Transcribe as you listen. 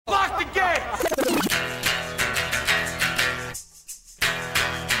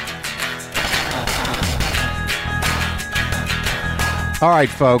All right,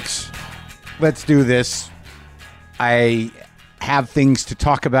 folks, let's do this. I have things to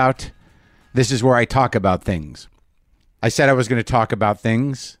talk about. This is where I talk about things. I said I was going to talk about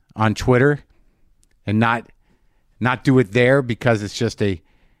things on Twitter and not do it there because it's just a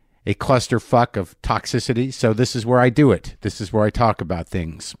clusterfuck of toxicity. So this is where I do it. This is where I talk about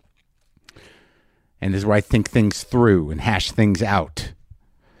things. And this is where I think things through and hash things out.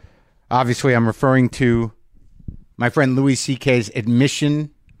 Obviously, I'm referring to my friend Louis C.K.'s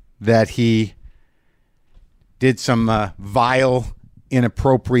admission that he did some vile,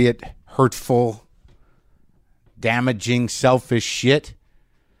 inappropriate, hurtful, damaging, selfish shit.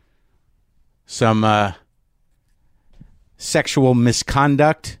 Some sexual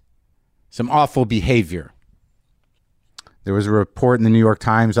misconduct. Some awful behavior. There was a report in the New York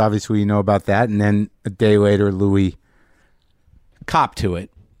Times. Obviously, you know about that. And then a day later, Louis copped to it.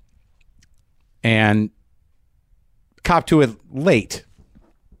 And copped to it late.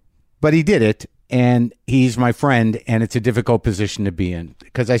 But he did it. And he's my friend. And it's a difficult position to be in.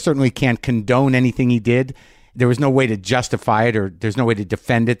 Because I certainly can't condone anything he did. There was no way to justify it, or there's no way to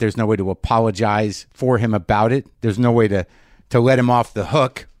defend it. There's no way to apologize for him about it. There's no way to let him off the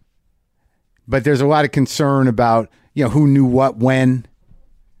hook. But there's a lot of concern about, who knew what, when.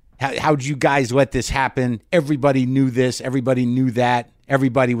 How'd you guys let this happen? Everybody knew this. Everybody knew that.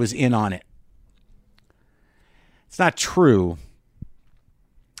 Everybody was in on it. It's not true.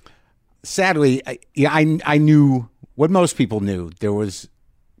 Sadly, I knew what most people knew. There was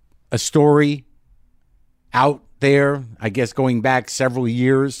a story out there, I guess going back several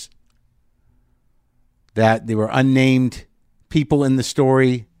years, that there were unnamed people in the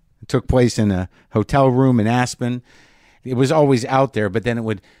story. It took place in a hotel room in Aspen. It was always out there, but then it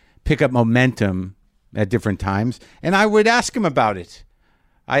would pick up momentum at different times, and I would ask him about it.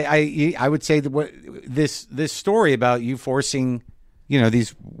 I would say that this story about you forcing,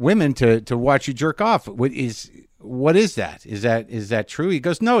 these women to watch you jerk off. What is that? Is that true? He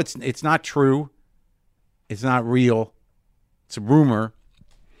goes, no, it's not true. It's not real. It's a rumor.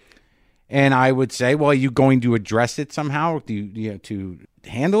 And I would say, well, are you going to address it somehow? To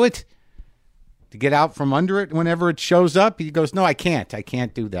handle it? To get out from under it whenever it shows up? He goes, no, I can't. I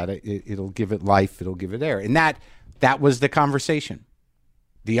can't do that. It'll give it life. It'll give it air. And that was the conversation.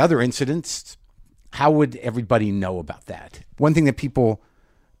 The other incidents, how would everybody know about that? One thing that people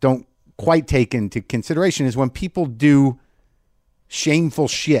don't quite take into consideration is when people do shameful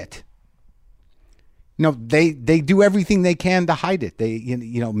shit. They do everything they can to hide it. They,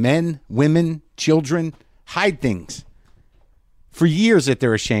 men, women, children hide things for years that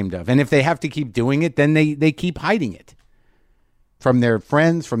they're ashamed of. And if they have to keep doing it, then they keep hiding it from their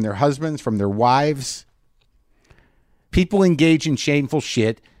friends, from their husbands, from their wives. People engage in shameful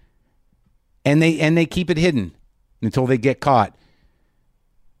shit, and they keep it hidden until they get caught.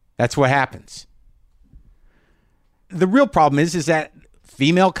 That's what happens. The real problem is that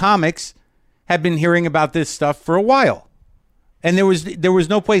female comics have been hearing about this stuff for a while. And there was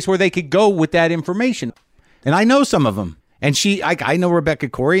no place where they could go with that information. And I know some of them. And I know Rebecca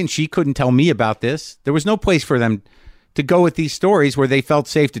Corey, and she couldn't tell me about this. There was no place for them to go with these stories where they felt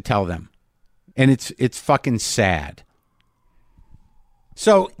safe to tell them. And it's fucking sad.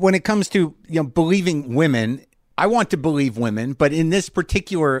 So when it comes to believing women, I want to believe women, but in this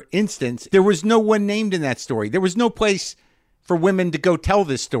particular instance, there was no one named in that story. There was no place for women to go tell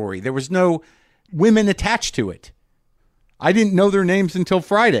this story. There was no women attached to it. I didn't know their names until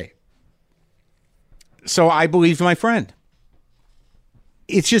Friday. So I believed my friend.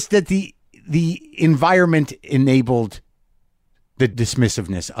 It's just that the environment enabled the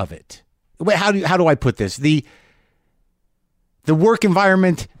dismissiveness of it. How do I put this? The work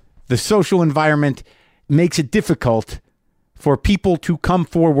environment, the social environment makes it difficult for people to come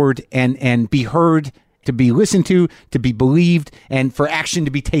forward and be heard, to be listened to be believed, and for action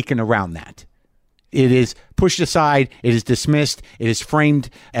to be taken around that. It is pushed aside. It is dismissed. It is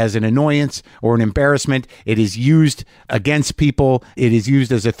framed as an annoyance or an embarrassment. It is used against people. It is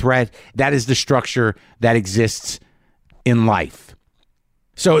used as a threat. That is the structure that exists in life.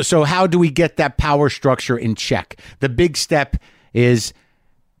 So how do we get that power structure in check? The big step is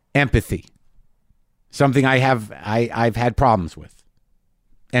empathy. Something I've had problems with.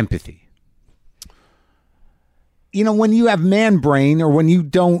 Empathy. When you have man brain, or when you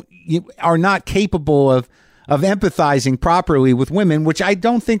are not capable of empathizing properly with women, which I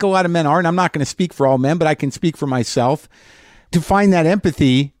don't think a lot of men are, and I'm not going to speak for all men, but I can speak for myself. To find that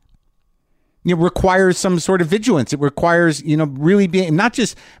empathy, requires some sort of vigilance. It requires, really being, not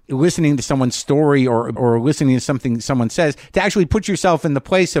just listening to someone's story or listening to something someone says, to actually put yourself in the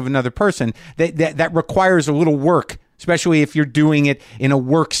place of another person. That requires a little work especially if you're doing it in a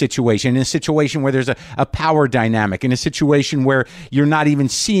work situation, in a situation where there's a power dynamic, in a situation where you're not even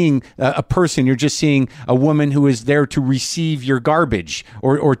seeing a person, you're just seeing a woman who is there to receive your garbage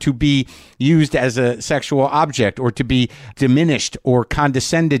or to be used as a sexual object or to be diminished or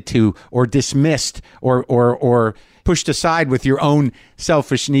condescended to or dismissed or pushed aside with your own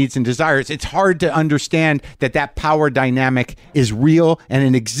selfish needs and desires. It's hard to understand that power dynamic is real and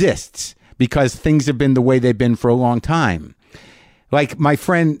it exists, because things have been the way they've been for a long time. Like my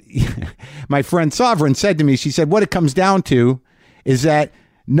friend Sovereign said to me, she said, what it comes down to is that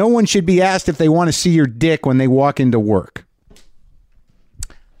no one should be asked if they want to see your dick when they walk into work.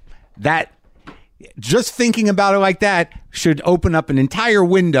 That, just thinking about it like that should open up an entire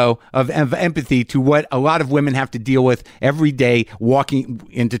window of empathy to what a lot of women have to deal with every day walking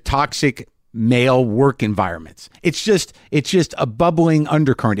into toxic male work environments. It's just a bubbling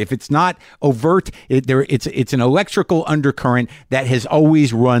undercurrent. If it's not overt, it's an electrical undercurrent that has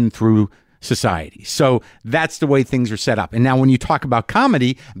always run through society. So that's the way things are set up. And now when you talk about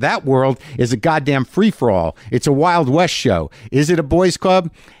comedy, that world is a goddamn free-for-all. It's a Wild West show. Is it a boys'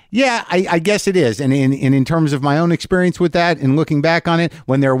 club? Yeah, I guess it is. And in terms of my own experience with that and looking back on it,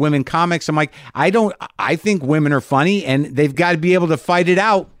 when there are women comics, I'm like, I think women are funny and they've got to be able to fight it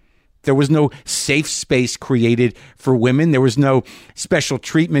out. There was no safe space created for women. There was no special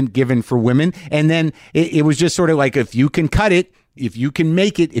treatment given for women. And then it was just sort of like, if you can cut it, if you can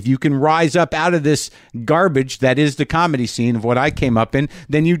make it, if you can rise up out of this garbage that is the comedy scene of what I came up in,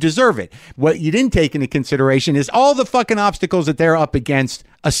 then you deserve it. What you didn't take into consideration is all the fucking obstacles that they're up against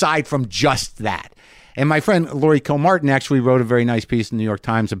aside from just that. And my friend Lori Kilmartin actually wrote a very nice piece in the New York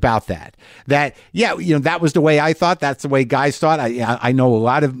Times about that. That, yeah, that was the way I thought. That's the way guys thought. I know a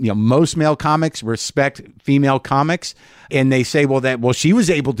lot of, most male comics respect female comics. And they say, well, she was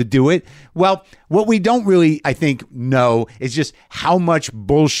able to do it. Well, what we don't really, I think, know is just how much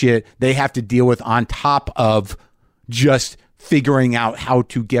bullshit they have to deal with on top of just figuring out how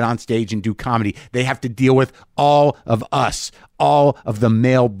to get on stage and do comedy. They have to deal with all of us, all of the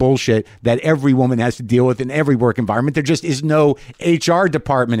male bullshit that every woman has to deal with in every work environment. There just is no HR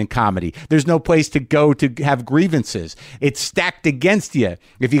department in comedy. There's no place to go to have grievances. It's stacked against you.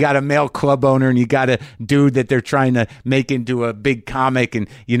 If you got a male club owner and you got a dude that they're trying to make into a big comic and,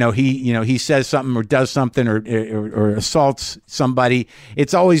 he says something or does something or assaults somebody,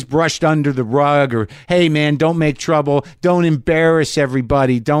 it's always brushed under the rug or, hey man, don't make trouble. Don't embarrass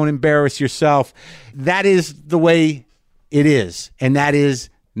everybody. Don't embarrass yourself. That is the way it is, and that is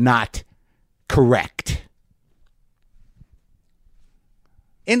not correct.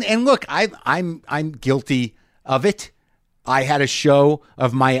 And look, I'm guilty of it. I had a show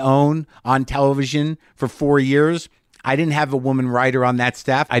of my own on television for 4 years. I didn't have a woman writer on that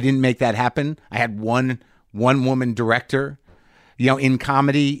staff. I didn't make that happen. I had one woman director. In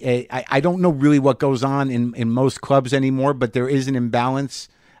comedy, I don't know really what goes on in most clubs anymore, but there is an imbalance.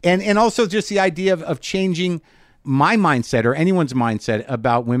 And also just the idea of changing my mindset or anyone's mindset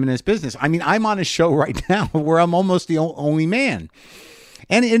about women as business. I mean, I'm on a show right now where I'm almost the only man.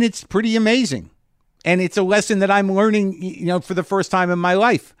 And it's pretty amazing. And it's a lesson that I'm learning, for the first time in my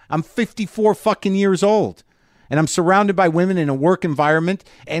life. I'm 54 fucking years old. And I'm surrounded by women in a work environment.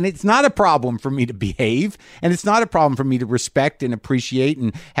 And it's not a problem for me to behave. And it's not a problem for me to respect and appreciate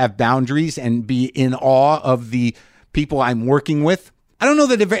and have boundaries and be in awe of the people I'm working with. I don't know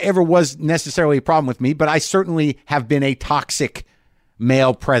that it ever was necessarily a problem with me, but I certainly have been a toxic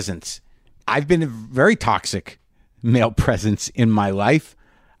male presence. I've been a very toxic male presence in my life.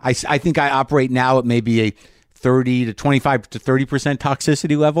 I think I operate now at maybe a 30 to 25 to 30%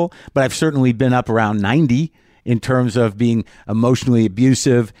 toxicity level, but I've certainly been up around 90 in terms of being emotionally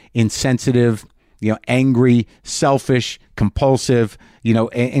abusive, insensitive, angry, selfish, compulsive,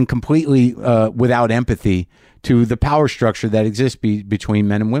 and completely without empathy to the power structure that exists between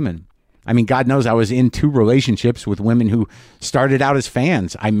men and women. I mean, God knows I was in 2 relationships with women who started out as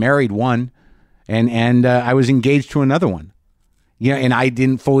fans. I married one and I was engaged to another one. And I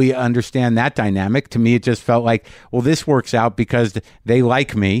didn't fully understand that dynamic. To me, it just felt like, well, this works out because they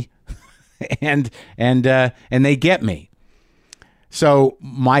like me and they get me. So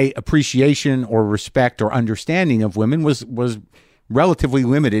my appreciation or respect or understanding of women was relatively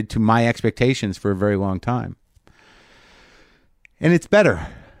limited to my expectations for a very long time. And it's better.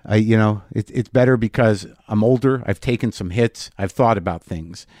 It's better because I'm older. I've taken some hits. I've thought about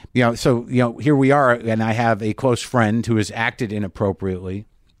things. So here we are, and I have a close friend who has acted inappropriately,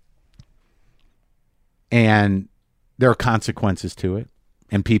 and there are consequences to it,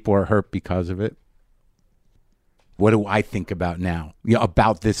 and people are hurt because of it. What do I think about now?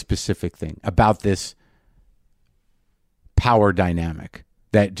 About this specific thing, about this power dynamic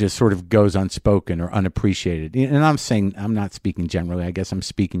that just sort of goes unspoken or unappreciated. And I'm not speaking generally, I guess I'm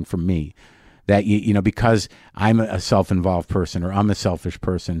speaking for me. That, because I'm a self-involved person or I'm a selfish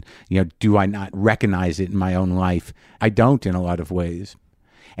person, do I not recognize it in my own life? I don't in a lot of ways.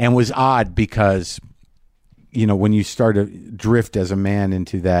 And it was odd because, when you start to drift as a man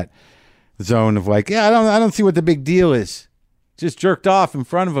into that zone of like, I don't see what the big deal is. Just jerked off in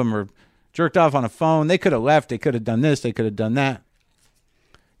front of them or jerked off on a phone. They could have left. They could have done this. They could have done that.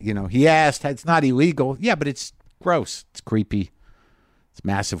 He asked, it's not illegal. Yeah, but it's gross. It's creepy. It's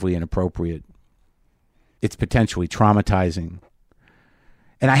massively inappropriate. It's potentially traumatizing.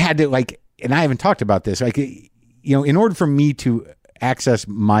 And I had to and I haven't talked about this, in order for me to access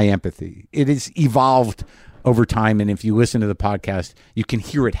my empathy, it has evolved over time. And if you listen to the podcast, you can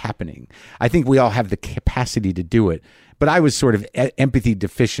hear it happening. I think we all have the capacity to do it, but I was sort of empathy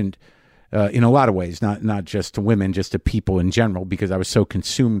deficient in a lot of ways, not just to women, just to people in general, because I was so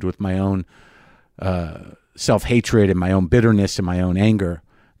consumed with my own self-hatred and my own bitterness and my own anger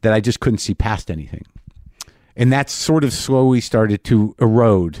that I just couldn't see past anything. And that sort of slowly started to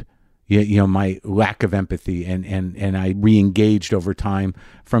erode, my lack of empathy, and I re-engaged over time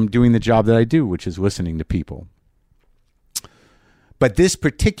from doing the job that I do, which is listening to people. But this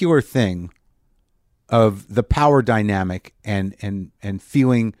particular thing of the power dynamic and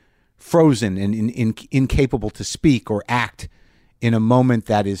feeling frozen and incapable to speak or act in a moment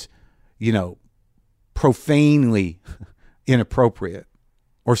that is, profanely inappropriate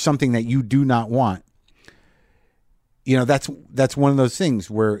or something that you do not want. That's one of those things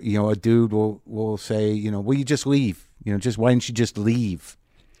where, a dude will say, will you just leave? Why didn't you just leave?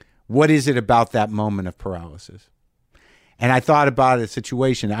 What is it about that moment of paralysis? And I thought about a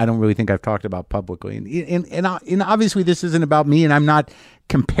situation I don't really think I've talked about publicly. And obviously this isn't about me, and I'm not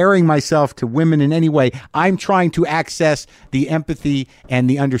comparing myself to women in any way. I'm trying to access the empathy and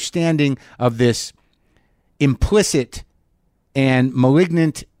the understanding of this implicit and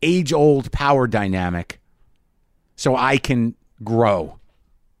malignant age-old power dynamic so I can grow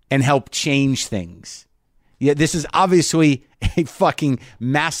and help change things. Yeah, this is obviously a fucking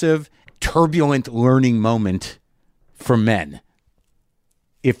massive, turbulent learning moment for men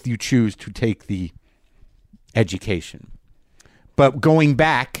if you choose to take the education. But going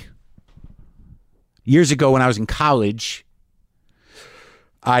back years ago when I was in college,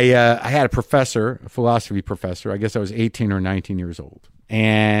 I had a professor, a philosophy professor. I guess I was 18 or 19 years old.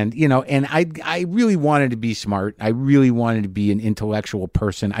 And, I really wanted to be smart. I really wanted to be an intellectual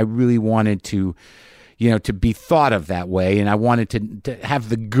person. I really wanted to, to be thought of that way. And I wanted to have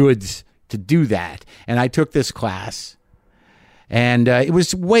the goods to do that. And I took this class, and it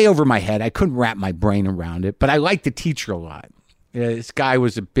was way over my head. I couldn't wrap my brain around it, but I liked the teacher a lot. This guy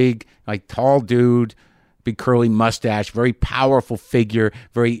was a big, tall dude, big curly mustache, very powerful figure,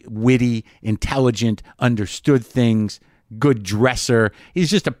 very witty, intelligent, understood things, good dresser. He's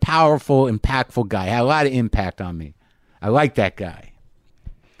just a powerful, impactful guy. Had a lot of impact on me. I like that guy.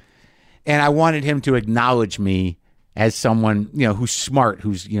 And I wanted him to acknowledge me as someone, who's smart,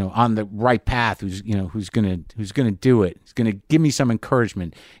 who's, on the right path, who's going to do it. He's going to give me some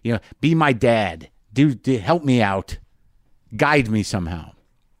encouragement, be my dad, help me out, guide me somehow.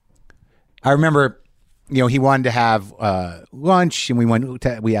 I remember, he wanted to have lunch, and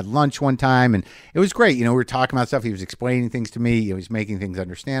we had lunch one time, and it was great. We were talking about stuff. He was explaining things to me. He was making things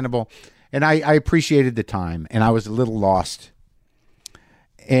understandable, and I appreciated the time, and I was a little lost.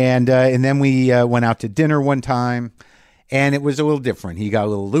 And then we went out to dinner one time, and it was a little different. He got a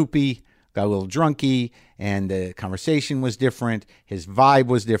little loopy, got a little drunky, and the conversation was different. His vibe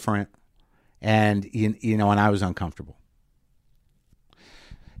was different, and and I was uncomfortable.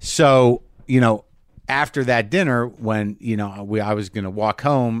 So, after that dinner, when, I was going to walk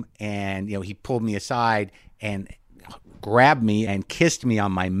home, and, he pulled me aside and grabbed me and kissed me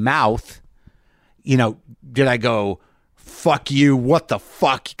on my mouth, did I go, fuck you, what the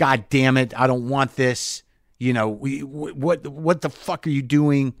fuck, God damn it, I don't want this, what the fuck are you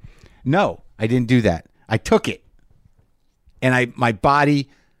doing? No, I didn't do that. I took it, and my body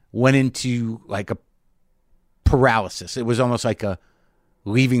went into like a paralysis. It was almost like a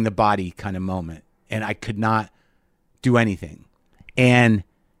leaving the body kind of moment. And I could not do anything. And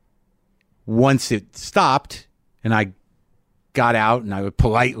once it stopped, and I got out, and I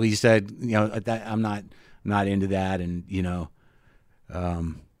politely said, I'm not into that, and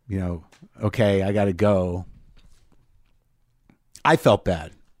okay, I got to go. I felt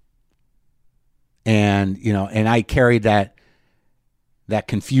bad, and and I carried that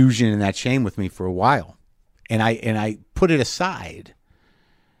confusion and that shame with me for a while, and I put it aside,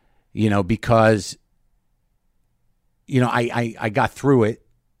 because I got through it,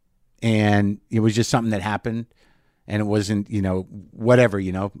 and it was just something that happened, and it wasn't, whatever,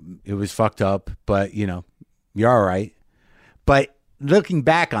 it was fucked up, but, you're all right. But looking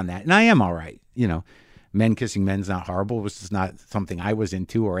back on that, and I am all right, men kissing men's not horrible. It was just not something I was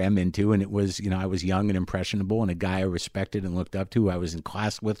into or am into. And it was, I was young and impressionable, and a guy I respected and looked up to, who I was in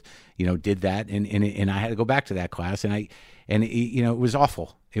class with, did that. And I had to go back to that class. And it was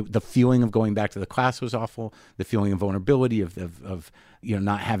awful. The feeling of going back to the class was awful. The feeling of vulnerability of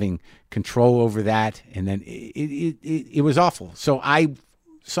not having control over that. And then it was awful. So I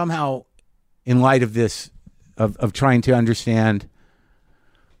somehow, in light of this, of trying to understand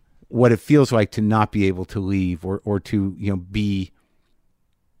what it feels like to not be able to leave, or to, be,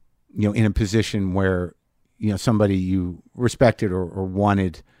 in a position where, somebody you respected or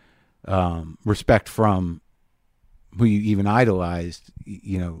wanted respect from, who you even idolized,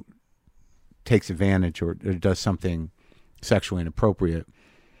 takes advantage or does something sexually inappropriate.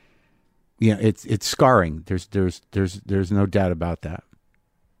 It's scarring. There's no doubt about that.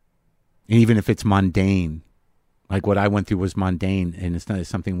 And even if it's mundane, like what I went through was mundane, and it's not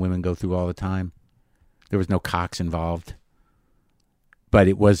something women go through all the time. There was no cocks involved, but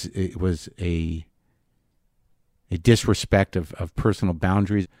it was a disrespect of personal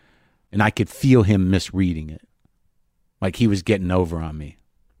boundaries, and I could feel him misreading it, like he was getting over on me.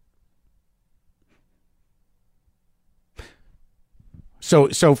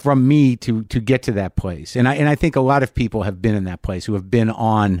 So from me to get to that place, and I think a lot of people have been in that place, who have been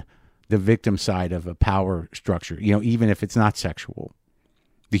on the victim side of a power structure, even if it's not sexual,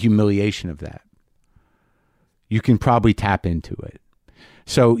 the humiliation of that, you can probably tap into it.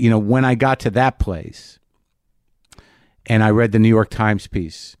 So, when I got to that place, and I read the New York Times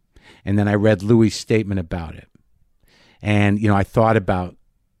piece, and then I read Louis' statement about it, and, I thought about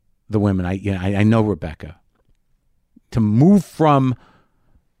the women. I know Rebecca. To move from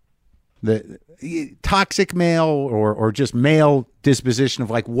the toxic male or just male disposition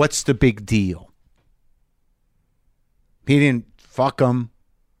of like, what's the big deal? He didn't fuck him.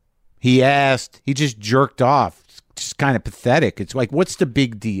 He asked. He just jerked off. It's just kind of pathetic. It's like, what's the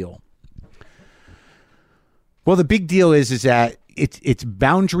big deal? Well, the big deal is that it's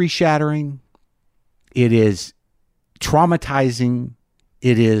boundary shattering. It is traumatizing.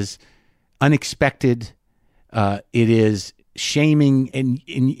 It is unexpected. It is shaming, and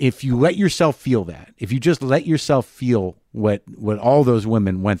if you let yourself feel that, if you just let yourself feel what all those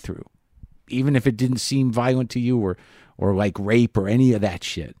women went through, even if it didn't seem violent to you or like rape or any of that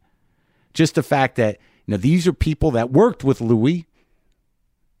shit, just the fact that these are people that worked with Louis.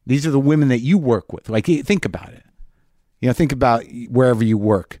 These are the women that you work with. Like, think about it. Think about wherever you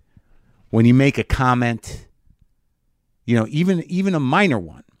work, when you make a comment, even a minor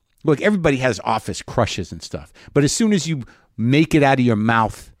one. Look, everybody has office crushes and stuff. But as soon as you make it out of your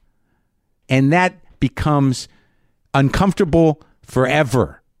mouth, and that becomes uncomfortable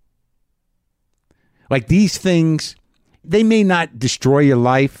forever. Like, these things, they may not destroy your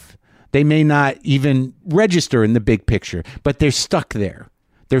life. They may not even register in the big picture, but they're stuck there.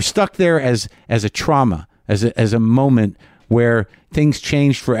 They're stuck there as a trauma, as a moment where things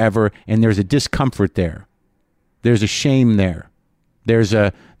changed forever, and there's a discomfort there. There's a shame there. There's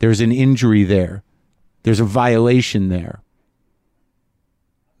an injury there. There's a violation there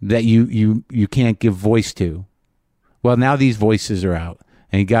that you can't give voice to. Well, now these voices are out,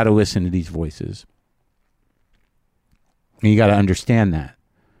 and you got to listen to these voices. And you got to understand that.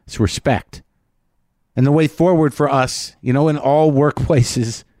 It's respect. And the way forward for us, in all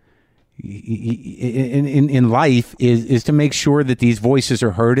workplaces, in life, is to make sure that these voices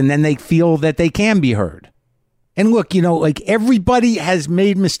are heard, and then they feel that they can be heard. And look, like, everybody has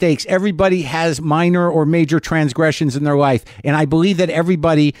made mistakes. Everybody has minor or major transgressions in their life. And I believe that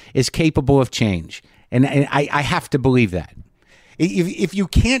everybody is capable of change. And I have to believe that. If you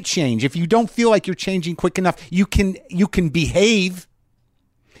can't change, if you don't feel like you're changing quick enough, you can behave.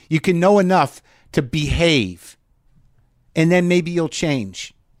 You can know enough to behave. And then maybe you'll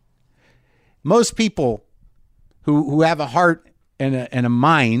change. Most people who have a heart and a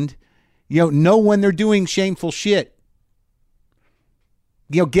mind, know when they're doing shameful shit.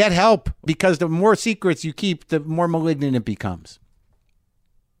 Get help, because the more secrets you keep, the more malignant it becomes.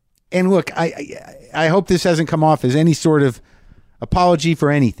 And look, I hope this hasn't come off as any sort of apology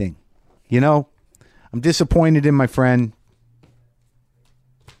for anything. I'm disappointed in my friend.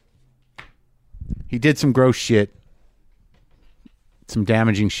 He did some gross shit, some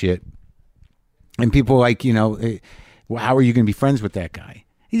damaging shit. And people are like, well, how are you going to be friends with that guy?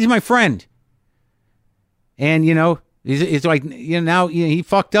 He's my friend. And, it's like, now he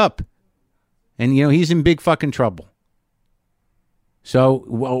fucked up. And, he's in big fucking trouble. So,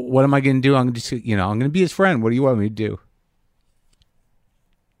 well, what am I going to do? I'm just, I'm going to be his friend. What do you want me to do?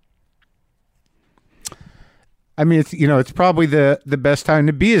 I mean, it's probably the best time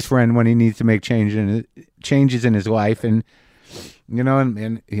to be his friend when he needs to make changes in his life, and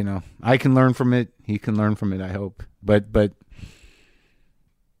I can learn from it. He can learn from it. I hope, but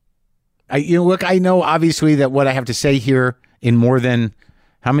look, I know obviously that what I have to say here in more than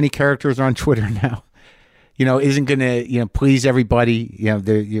how many characters are on Twitter now, isn't going to please everybody.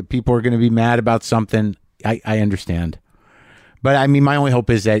 People are going to be mad about something. I understand, but I mean, my only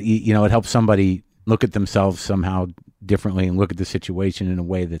hope is that it helps somebody look at themselves somehow differently and look at the situation in a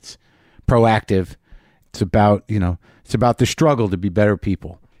way that's proactive. It's about, the struggle to be better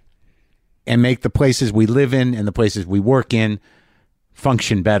people and make the places we live in and the places we work in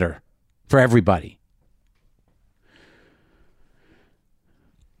function better for everybody.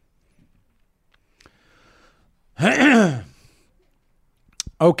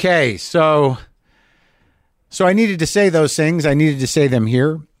 Okay, so I needed to say those things. I needed to say them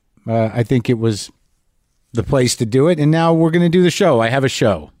here. I think it was the place to do it. And now we're going to do the show. I have a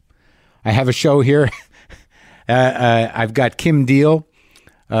show here. I've got Kim Deal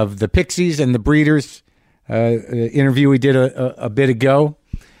of the Pixies and The Breeders, interview we did a bit ago.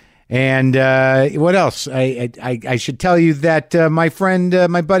 And what else? I should tell you that my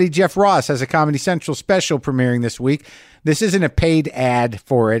friend, my buddy Jeff Ross has a Comedy Central special premiering this week. This isn't a paid ad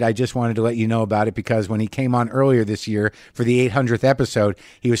for it. I just wanted to let you know about it because when he came on earlier this year for the 800th episode,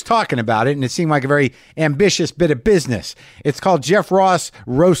 he was talking about it, and it seemed like a very ambitious bit of business. It's called Jeff Ross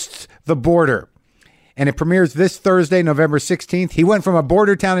Roasts the Border. And it premieres this Thursday, November 16th. He went from a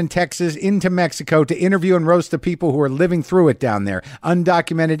border town in Texas into Mexico to interview and roast the people who are living through it down there.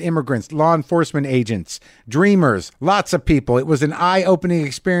 Undocumented immigrants, law enforcement agents, dreamers, lots of people. It was an eye-opening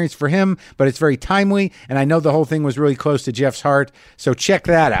experience for him, but it's very timely, and I know the whole thing was really close to Jeff's heart, so check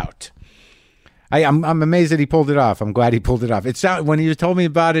that out. I'm amazed that he pulled it off. I'm glad he pulled it off. When he told me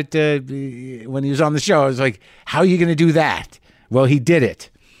about it when he was on the show, I was like, how are you going to do that? Well, he did it.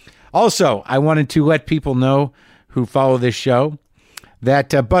 Also, I wanted to let people know who follow this show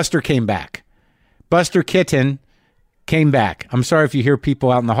that Buster came back. Buster Kitten came back. I'm sorry if you hear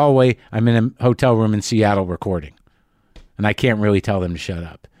people out in the hallway. I'm in a hotel room in Seattle recording, and I can't really tell them to shut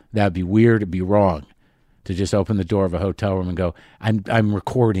up. That would be weird. It'd be wrong to just open the door of a hotel room and go, I'm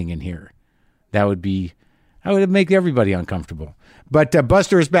recording in here. That would make everybody uncomfortable. But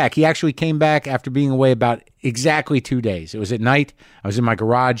Buster is back. He actually came back after being away about exactly 2 days. It was at night. I was in my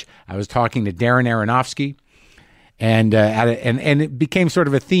garage. I was talking to Darren Aronofsky, and it became sort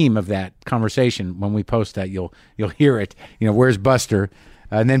of a theme of that conversation. When we post that, you'll hear it. Where's Buster?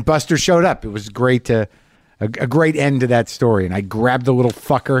 And then Buster showed up. It was great a great end to that story. And I grabbed the little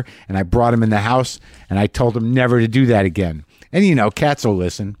fucker and I brought him in the house and I told him never to do that again. And cats will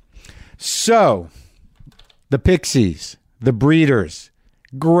listen. So, the Pixies, The Breeders,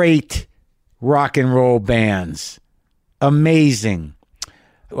 great rock and roll bands. Amazing.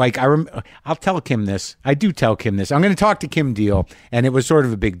 I'll tell Kim this. I do tell Kim this. I'm going to talk to Kim Deal, and it was sort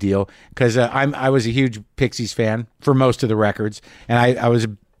of a big deal because I was a huge Pixies fan for most of the records, and I was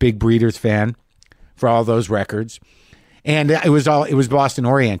a big Breeders fan for all those records. And it was Boston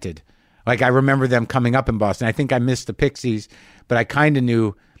oriented. I remember them coming up in Boston. I think I missed the Pixies, but I kind of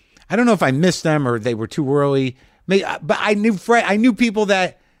knew. I don't know if I missed them or they were too early. But I knew people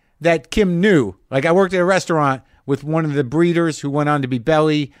that Kim knew. I worked at a restaurant with one of the Breeders who went on to be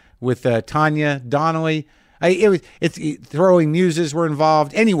Belly with Tanya Donnelly. Throwing Muses were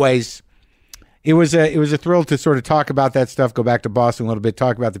involved. Anyways, it was a thrill to sort of talk about that stuff, go back to Boston a little bit,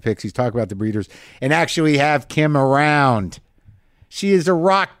 talk about the Pixies, talk about the Breeders, and actually have Kim around. She is a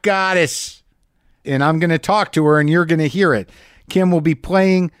rock goddess, and I'm going to talk to her, and you're going to hear it. Kim will be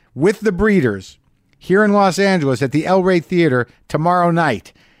playing with the Breeders here in Los Angeles at the El Rey Theater tomorrow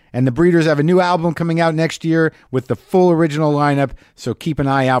night. And the Breeders have a new album coming out next year with the full original lineup, so keep an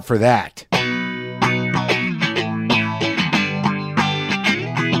eye out for that.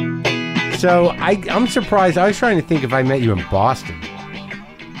 So I'm surprised. I was trying to think if I met you in Boston,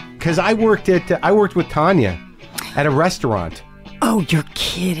 because I worked with Tanya at a restaurant. Oh, you're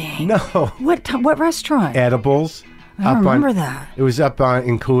kidding. No. What restaurant? Edibles. I don't remember that. It was up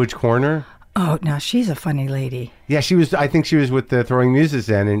in Coolidge Corner. Oh, now she's a funny lady. Yeah, she was. I think she was with the Throwing Muses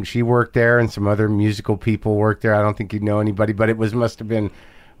then, and she worked there, and some other musical people worked there. I don't think you'd know anybody, but must have been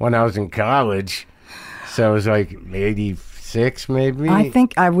when I was in college. So it was like 86, maybe. I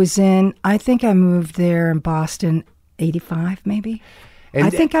think I moved there in Boston, 85, maybe. And I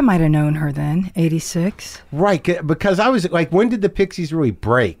think I might have known her then, 86. Right, because I was like, when did the Pixies really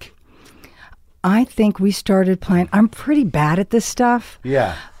break? I think we started playing. I'm pretty bad at this stuff.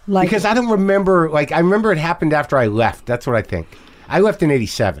 Yeah. Because I don't remember, I remember it happened after I left. That's what I think. I left in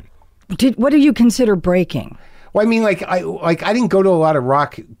 87. What do you consider breaking? Well, I mean, I didn't go to a lot of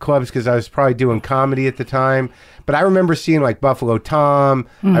rock clubs because I was probably doing comedy at the time. But I remember seeing Buffalo Tom.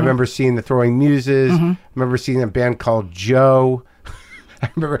 I remember seeing the Throwing Muses. I remember seeing a band called Joe. I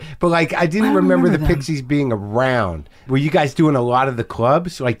remember, but I didn't remember the Pixies being around. Were you guys doing a lot of the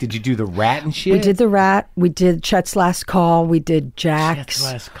clubs? Did you do the Rat and shit? We did the Rat. We did Chet's Last Call. We did Jack's. Chet's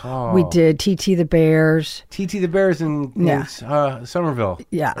Last Call. We did TT the Bears. TT the Bears in Somerville.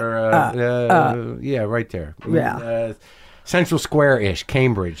 Yeah. Yeah, right there. Yeah. Central Square-ish,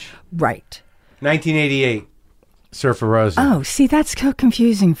 Cambridge. Right. 1988, Surfer Rosa. Oh, see, that's so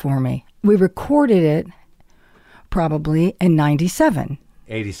confusing for me. We recorded it probably in 97.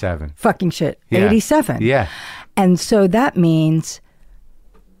 87. Fucking shit. Yeah. 87. Yeah. And so that means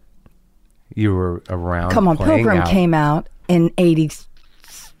you were around. Come on, Pilgrim came out in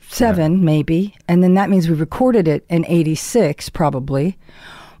 87, maybe. And then that means we recorded it in 86, probably,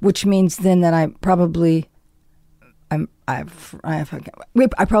 which means then that I probably moved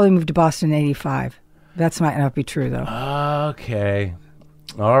to Boston in 85. That might not be true, though. Okay.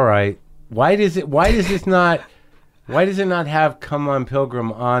 All right. Why does it not have Come On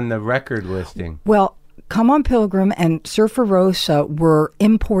Pilgrim on the record listing? Well, Come On Pilgrim and Surfer Rosa were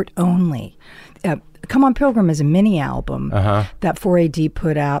import only. Come On Pilgrim is a mini album that 4AD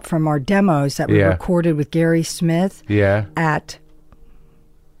put out from our demos that we recorded with Gary Smith at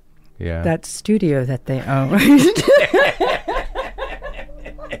that studio that they own.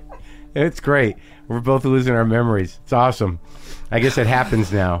 It's great. We're both losing our memories. It's awesome. I guess it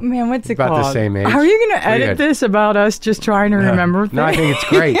happens now. Man, what's it about called? The same age. How are you going to edit this about us just trying to remember things? No, I think it's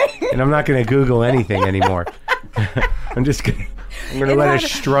great. And I'm not going to Google anything anymore. I'm just going to let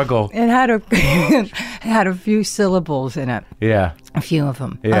us struggle. It had a few syllables in it. Yeah. A few of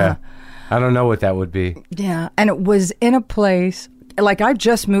them. Yeah. I don't know what that would be. Yeah. And it was in a place, I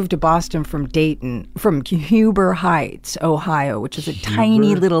just moved to Boston from Dayton, from Huber Heights, Ohio, which is a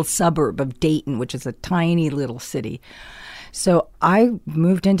tiny little suburb of Dayton, which is a tiny little city. So I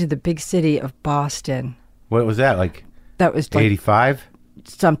moved into the big city of Boston. What was that like? That was 85?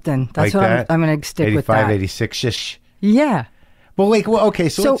 Something. That's what I'm going to stick with that. 85, 86-ish? Yeah. Well, okay.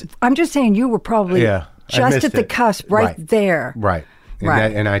 So I'm just saying you were probably just at the cusp right there. Right.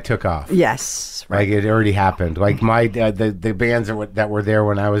 And I took off. Yes. Right. It already happened. My the bands that were there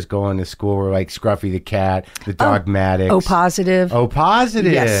when I was going to school were Scruffy the Cat, the Dogmatics. Oh, Positive. Oh,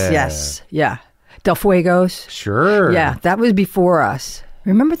 Positive. Yes. Yeah. Del Fuegos. Sure. Yeah, that was before us.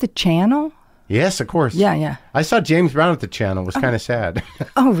 Remember the Channel? Yes, of course. Yeah. I saw James Brown at the Channel. It was kind of sad.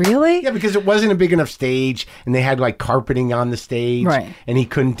 Oh, really? Yeah, because it wasn't a big enough stage, and they had carpeting on the stage, right? And he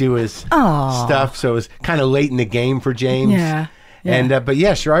couldn't do his stuff, so it was kind of late in the game for James. Yeah. And but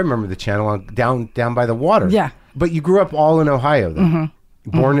yeah, sure, I remember the Channel down by the water. Yeah. But you grew up all in Ohio, though.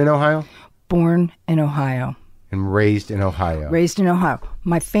 Mm-hmm. Born in Ohio? Born in Ohio. And raised in Ohio. Raised in Ohio.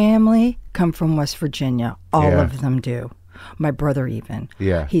 My family come from West Virginia. All of them do. My brother even.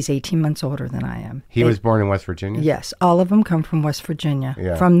 Yeah. He's 18 months older than I am. He was born in West Virginia? Yes. All of them come from West Virginia.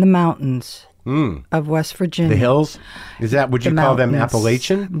 Yeah. From the mountains of West Virginia. The hills? Would you call them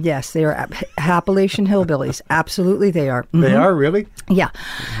Appalachian? Yes, they are Appalachian hillbillies. Absolutely they are. Mm-hmm. They are, really? Yeah.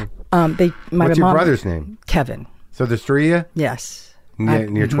 What's your brother's name? Kevin. So there's three of you? Yes.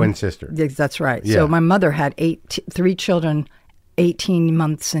 And your twin sister. Yes, that's right. Yeah. So my mother had three children, 18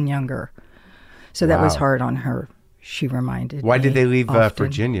 months and younger. So that was hard on her. She reminded me. Why did they leave often.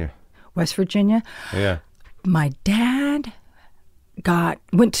 Virginia? West Virginia? Yeah. My dad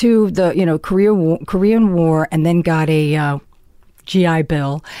went to the Korean War and then got a GI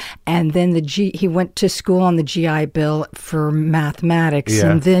Bill, and then he went to school on the GI Bill for mathematics,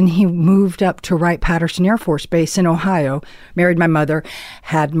 and then he moved up to Wright-Patterson Air Force Base in Ohio, married my mother,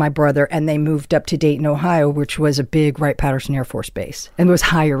 had my brother, and they moved up to Dayton, Ohio, which was a big Wright-Patterson Air Force Base, and was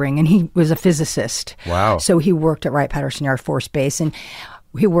hiring, and he was a physicist. Wow. So he worked at Wright-Patterson Air Force Base, and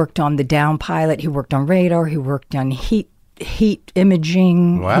he worked on the down pilot, he worked on radar, he worked on heat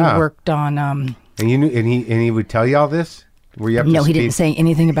imaging. Wow. He worked on and you knew, and he would tell you all this? Were you up to No, he speed? didn't say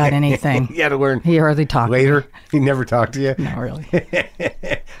anything about anything. You had to learn. He hardly talked. Later? He never talked to you? No, really.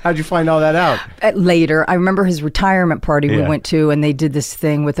 How'd you find all that out? Later. I remember his retirement party we went to, and they did this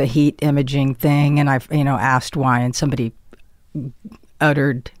thing with a heat imaging thing, and I asked why, and somebody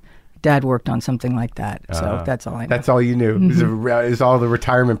uttered Dad worked on something like that. So that's all I know. That's all you knew. It was all the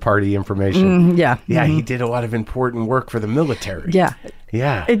retirement party information. Yeah. Yeah, he did a lot of important work for the military. Yeah.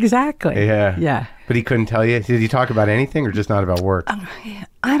 Yeah. Exactly. Yeah. Yeah. But he couldn't tell you? Did he talk about anything or just not about work?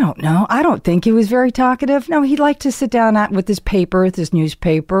 I don't know. I don't think he was very talkative. No, he liked to sit down with his paper, with his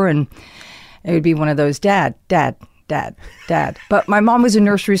newspaper, and it would be one of those, Dad. But my mom was a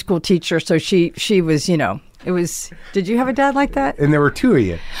nursery school teacher, so she was, it was, did you have a dad like that? And there were two of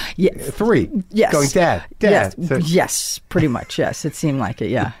you? Yeah. Three? Yes. Going, Dad. Yes, So, yes, pretty much, yes. It seemed like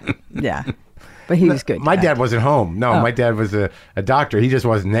it, yeah. Yeah. But he was good. My dad wasn't home. No, my dad was a doctor. He just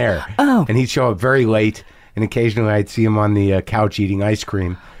wasn't there. Oh. And he'd show up very late, and occasionally I'd see him on the couch eating ice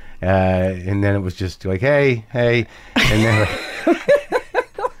cream. And then it was just like, hey. And then...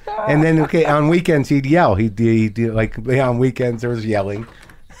 And then, on weekends he'd yell. He'd on weekends there was yelling.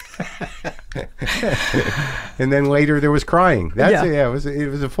 And then later there was crying.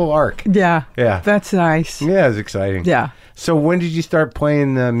 It was a full arc. Yeah. Yeah. That's nice. Yeah, it was exciting. Yeah. So when did you start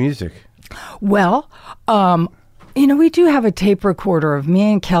playing music? Well, we do have a tape recorder of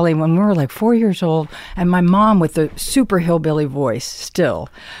me and Kelley when we were like 4 years old, and my mom with a super hillbilly voice still,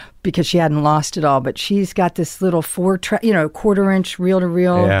 because she hadn't lost it all, but she's got this little 4-quarter-inch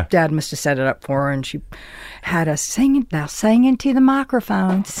reel-to-reel. Yeah. Dad must have set it up for her, and she had us singing into the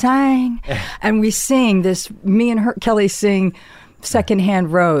microphone, sang. And we sing this, me and her, Kelley sing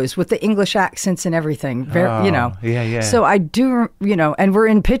Secondhand Rose with the English accents and everything. Yeah. So I do, and we're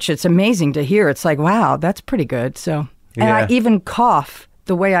in pitch. It's amazing to hear. It's like, wow, that's pretty good. So, and I even cough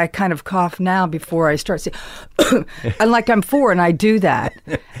the way I kind of cough now before I start saying, and like I'm 4 and I do that.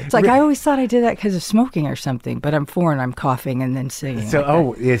 It's like I always thought I did that because of smoking or something, but I'm 4 and I'm coughing and then singing.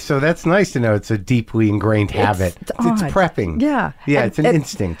 So, so that's nice to know. It's a deeply ingrained habit. It's prepping. Yeah. Yeah, it's an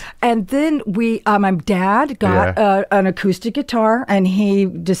instinct. And then my dad got an acoustic guitar, and he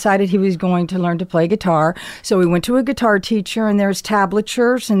decided he was going to learn to play guitar. So we went to a guitar teacher, and there's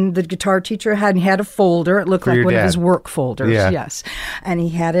tablatures, and the guitar teacher had a folder. It looked like one of his work folders. Yeah. Yes. And he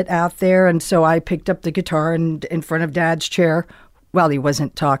had it out there, and so I picked up the guitar and in front of Dad's chair while he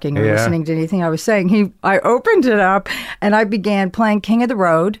wasn't talking or listening to anything I was saying. I opened it up, and I began playing King of the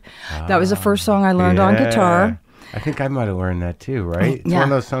Road. That was the first song I learned on guitar. I think I might have learned that too, right? It's one of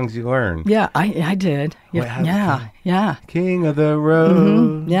those songs you learn. Yeah, I did. Yeah. King of the Road.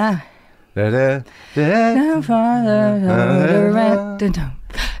 Mm-hmm. Yeah.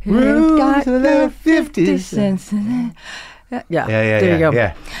 Root to the 50 cents. Yeah. There you go.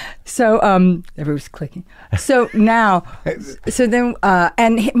 Yeah. So everyone's clicking. So now,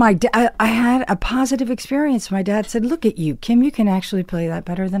 and my dad, I had a positive experience. My dad said, "Look at you, Kim. You can actually play that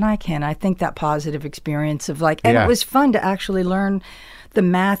better than I can." I think that positive experience of and it was fun to actually learn the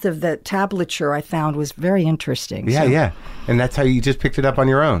math of the tablature. I found was very interesting. Yeah. And that's how you just picked it up on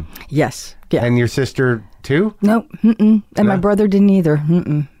your own. Yes. Yeah. And your sister too? No. And my brother didn't either.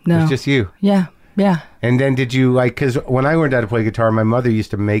 No. It was just you. Yeah. Yeah. And then did you because when I learned how to play guitar, my mother used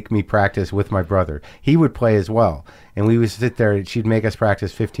to make me practice with my brother. He would play as well. And we would sit there and she'd make us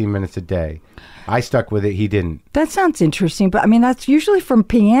practice 15 minutes a day. I stuck with it. He didn't. That sounds interesting. But I mean, that's usually from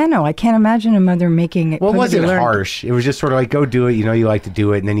piano. I can't imagine a mother making it. Well, it wasn't harsh. It was just sort of like, go do it. You like to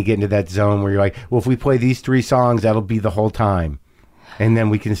do it. And then you get into that zone where you're like, well, if we play these 3 songs, that'll be the whole time. And then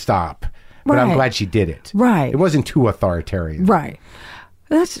we can stop. But I'm glad she did it. Right. It wasn't too authoritarian. Right.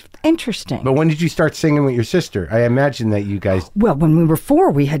 That's interesting. But when did you start singing with your sister? I imagine that you guys... Well, when we were 4,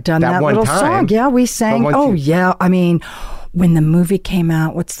 we had done that little song. Yeah, we sang. Yeah. I mean, when the movie came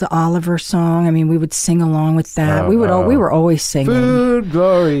out, what's the Oliver song? I mean, we would sing along with that. We were always singing. Food,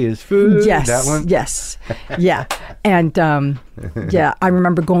 glory is food. Yes. That one? Yes. Yeah. And I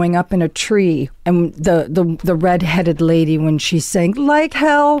remember going up in a tree, and the red-headed lady, when she sang, "Like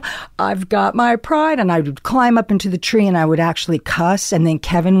hell, I've got my pride," and I would climb up into the tree and I would actually cuss. And then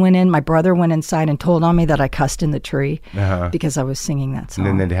Kevin went in, my brother went inside and told on me that I cussed in the tree because I was singing that song.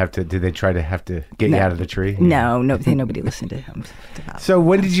 And then did they try to get you out of the tree? No, nobody listened to him. So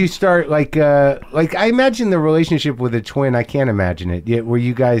when did you start, I imagine the relationship with a twin, I can't imagine it. Were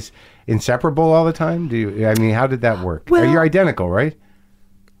you guys inseparable all the time? How did that work? Well, you're identical, right?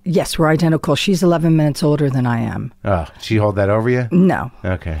 Yes, we're identical. She's 11 minutes older than I am. Oh, she hold that over you? No.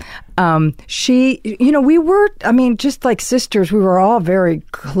 Okay. We were, just like sisters, we were all very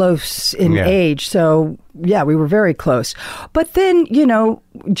close in age. So, yeah, we were very close. But then,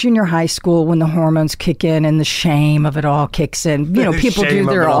 junior high school, when the hormones kick in and the shame of it all kicks in, people do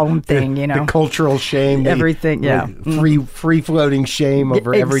their own thing, The cultural shame. Everything, Free-floating shame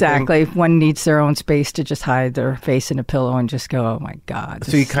over everything. Exactly. One needs their own space to just hide their face in a pillow and just go, oh, my God,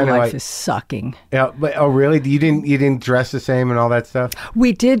 this life is sucking. Yeah, but, oh, really? You didn't dress the same and all that stuff?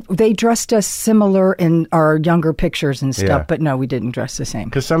 We did. They they dressed us similar in our younger pictures and stuff, Yeah. but no, we didn't dress the same.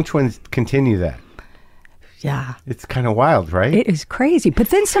 Because some twins continue that. Yeah. It's kind of wild, right? It is crazy.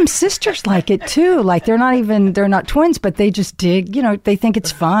 But then some sisters like it too. Like they're not twins, but they just dig, they think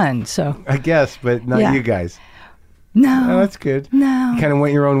it's fun. So I guess, but not Yeah. you guys. no. Oh, that's good. No. You kind of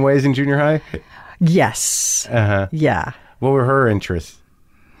went your own ways in junior high? Yes. Uh-huh. Yeah. What were her interests?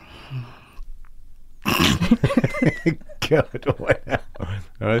 Good. What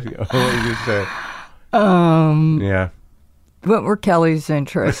did you say? Yeah. What were Kelley's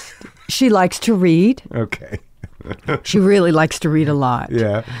interests? She likes to read. Okay. She really likes to read a lot.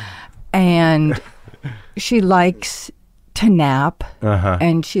 Yeah. And she likes to nap. Uh-huh.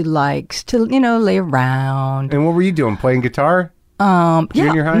 And she likes to, lay around. And what were you doing? Playing guitar?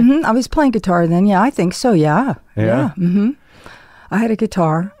 Junior high? Mm-hmm. I was playing guitar then. Yeah, I think so. Yeah. Yeah? Mm-hmm. I had a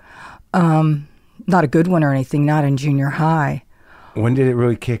guitar. Not a good one or anything, not in junior high. When did it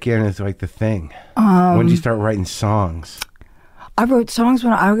really kick in as like the thing? When did you start writing songs? I wrote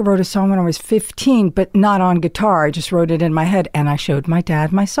a song when I was 15, but not on guitar. I just wrote it in my head, and I showed my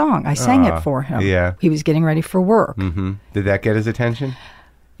dad my song. I sang it for him. Yeah. He was getting ready for work. Mm-hmm. Did that get his attention?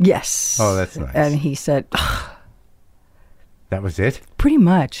 Yes. Oh, that's nice. And he said, That was it? pretty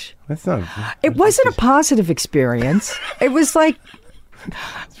much. That's not... It wasn't a positive experience. It was like...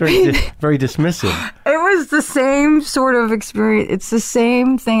 It's very dismissive. It was the same sort of experience. It's the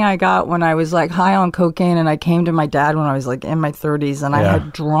same thing I got when I was like high on cocaine, and I came to my dad when I was like in my 30s, and I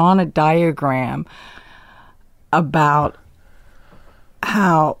had drawn a diagram about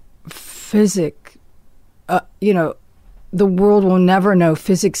how the world will never know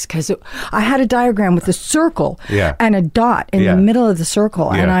physics, because I had a diagram with a circle and a dot in the middle of the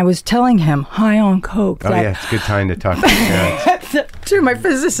circle, and I was telling him high on coke. Oh, it's a good time to talk to your parents. To my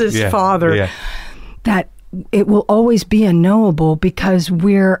physicist father. Yeah. That it will always be unknowable because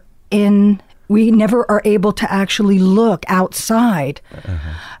we never are able to actually look outside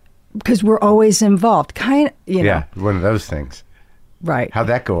because we're always involved. Yeah, one of those things. Right. How'd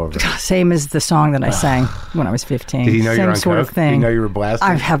that go over? Same as the song that I sang when I was 15. Did he know you were on sort coke? of thing. Did he know you were blasting?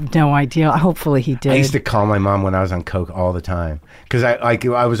 I have no idea. Hopefully he did. I used to call my mom when I was on coke all the time because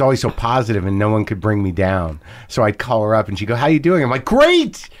I was always so positive and no one could bring me down. So I'd call her up and she'd go, "How you doing?" I'm like,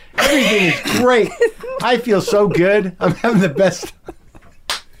 "Great! Everything is great. I feel so good. I'm having the best."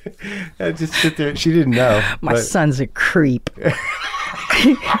 I just sit there. She didn't know. My son's a creep.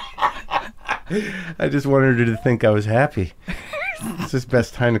 I just wanted her to think I was happy. It's his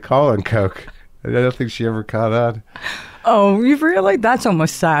best time to call on coke. I don't think she ever caught on. Oh, you really? That's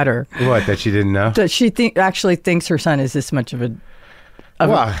almost sadder. What, that she didn't know? That she actually thinks her son is this much of a... I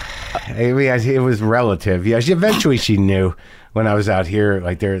mean, it was relative. Yeah, eventually she knew when I was out here.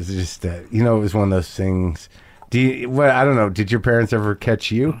 Like, there's just, it was one of those things. I don't know. Did your parents ever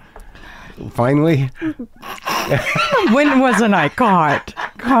catch you? Finally? When wasn't I caught?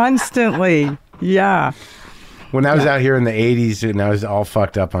 Constantly. Yeah. When I was out here in the 80s and I was all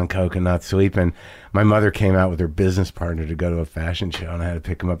fucked up on coke and not sleeping, my mother came out with her business partner to go to a fashion show, and I had to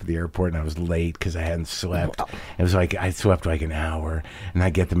pick him up at the airport, and I was late because I hadn't slept. It was like I slept like an hour, and I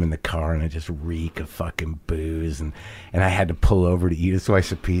get them in the car, and I just reek of fucking booze, and I had to pull over to eat a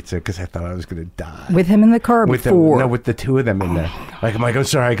slice of pizza because I thought I was going to die. With him in the car before? With the two of them in there. Like, I'm like, "I'm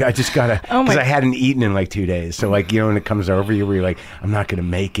sorry, I just got to," because I hadn't eaten in like 2 days. So like, when it comes over you, where you're like, "I'm not going to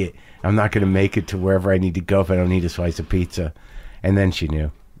make it. I'm not going to make it to wherever I need to go if I don't eat a slice of pizza." And then she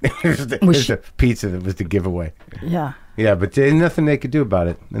knew. It was the pizza that was the giveaway. Yeah. Yeah, but there's nothing they could do about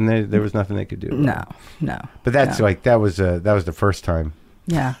it. And there was nothing they could do about it. No. But that's like, that was the first time.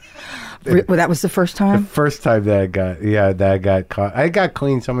 Yeah. Well, that was the first time? The first time that I got caught. I got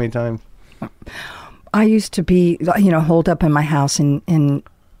clean so many times. I used to be, holed up in my house in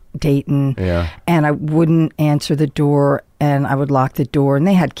Dayton. Yeah. And I wouldn't answer the door, and I would lock the door, and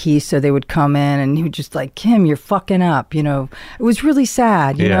they had keys, so they would come in, and he would just like, "Kim, you're fucking up," It was really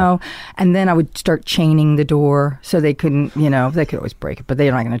sad, you know. And then I would start chaining the door so they couldn't, they could always break it, but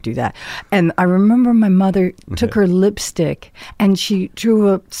they're not going to do that. And I remember my mother took her lipstick and she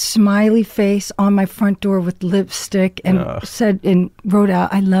drew a smiley face on my front door with lipstick and wrote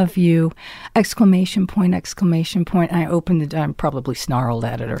out, "I love you!" Exclamation point, exclamation point. And I opened the door and probably snarled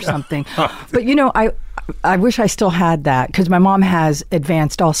at it or something. But I wish I still had that, because my mom has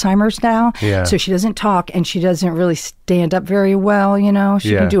advanced Alzheimer's now. Yeah. So she doesn't talk, and she doesn't really stand up very well,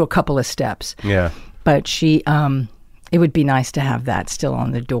 She can do a couple of steps. Yeah. But she, it would be nice to have that still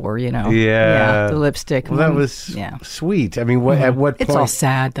on the door, Yeah. Yeah, the lipstick. Well, that was sweet. I mean, at what point? It's all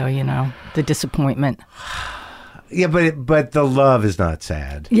sad, though, the disappointment. Yeah, but the love is not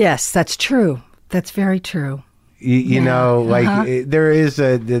sad. Yes, that's true. That's very true. You know, like there is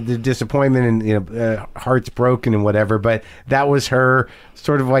the disappointment and heart's broken and whatever, but that was her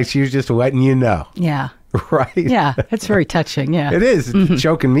sort of like she was just letting you know. Yeah. Right? Yeah, it's very touching, yeah. It is. It's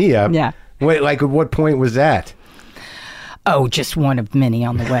choking me up. Yeah. Wait, like at what point was that? Oh, just one of many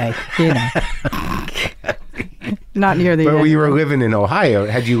on the way, you know. Not near the But end. you were living in Ohio.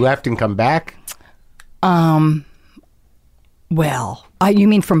 Had you left and come back? Well, you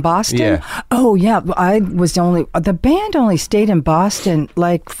mean from Boston? Yeah. Oh, yeah. The band only stayed in Boston,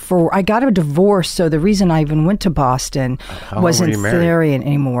 I got a divorce, so the reason I even went to Boston wasn't there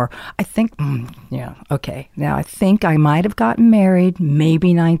anymore. I think, okay. Now, I think I might have gotten married maybe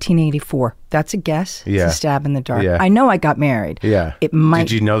 1984. That's a guess. Yeah. It's a stab in the dark. Yeah. I know I got married. Yeah. It might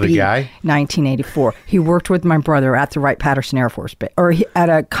Did you know the be guy? 1984. He worked with my brother at the Wright-Patterson Air Force Base, or at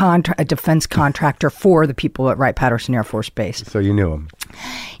a defense contractor for the people at Wright-Patterson Air Force Base. So you knew him.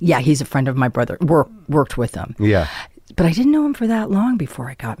 Yeah, he's a friend of my brother. Worked with him. Yeah. But I didn't know him for that long before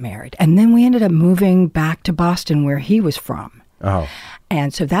I got married. And then we ended up moving back to Boston where he was from. Oh.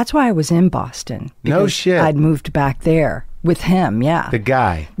 And so that's why I was in Boston. No shit. I'd moved back there with him, yeah. The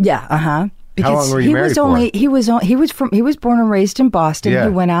guy. Yeah, uh-huh. How long were you married for? He was born and raised in Boston. Yeah.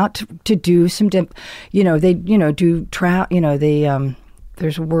 He went out to do some, there's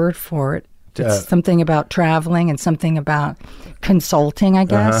a word for it. It's something about traveling and something about consulting, I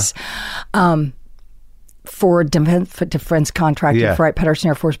guess, for a defense contractor for Wright-Patterson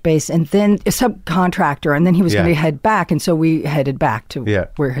Air Force Base, and then a subcontractor, and then he was going to head back, and so we headed back to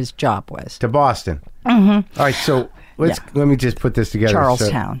where his job was. To Boston. Mm-hmm. All right, so let me just put this together.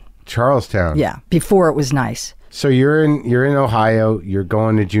 Charlestown. Yeah, before it was nice. So you're in Ohio. You're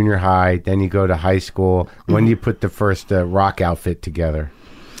going to junior high. Then you go to high school. When do you put the first rock outfit together?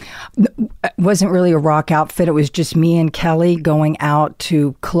 It wasn't really a rock outfit. It was just me and Kelley going out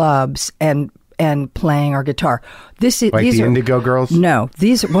to clubs and playing our guitar. These are Indigo Girls? No,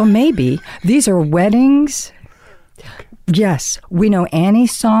 maybe these are weddings. Yes, we know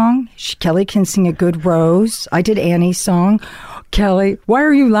Annie's song. Kelley can sing a good Rose. I did Annie's song. Kelley, why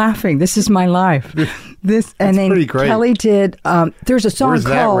are you laughing? This is my life. And then pretty great. Kelley did. There's a song Where's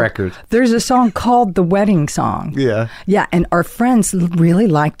called. That record? There's a song called "The Wedding Song." Yeah, yeah, and our friends really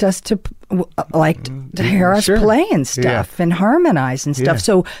liked us to hear us play and stuff and harmonize and stuff.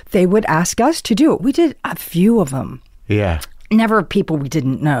 So they would ask us to do it. We did a few of them. Yeah, never people we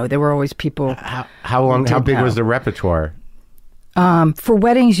didn't know. There were always people. How big was the repertoire? For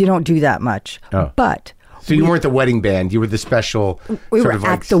weddings, you don't do that much, but. So you weren't the wedding band. You were the special. We were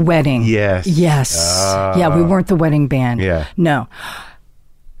at the wedding. Yes. Yes. Yeah, we weren't the wedding band. Yeah. No.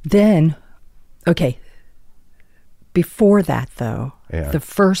 Then, okay. Before that, though, the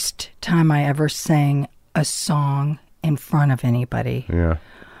first time I ever sang a song in front of anybody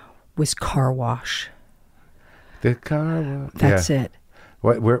was Car Wash. The Car Wash. That's it.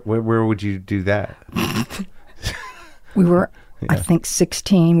 Where would you do that? We were... I think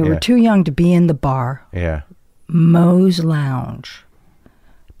 16. We were too young to be in the bar. Yeah. Moe's Lounge,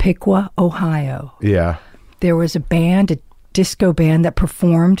 Piqua, Ohio. Yeah. There was a disco band that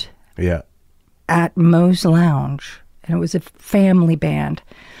performed at Moe's Lounge. And it was a family band.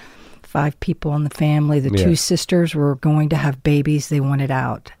 5 people in the family. The 2 sisters were going to have babies. They wanted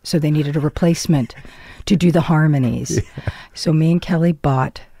out. So they needed a replacement to do the harmonies. Yeah. So me and Kelley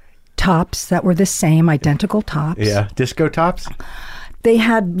bought tops that were the same, identical tops. Yeah, disco tops. They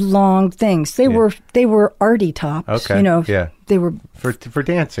had long things. They were arty tops. Okay. They were for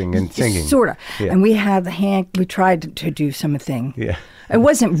dancing and singing. Sort of. Yeah. And we had we tried to do something. Yeah. It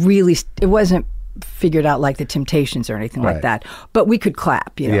wasn't figured out like the Temptations or anything like that. But we could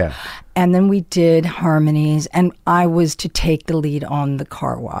clap, Yeah. And then we did harmonies, and I was to take the lead on the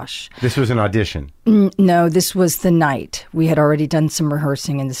Car Wash. This was an audition? No, this was the night. We had already done some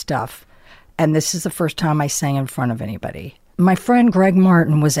rehearsing and stuff. And this is the first time I sang in front of anybody. My friend Greg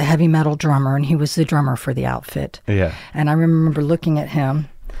Martin was a heavy metal drummer, and he was the drummer for the outfit. Yeah. And I remember looking at him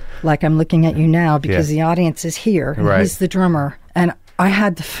like I'm looking at you now because the audience is here. And he's the drummer. And I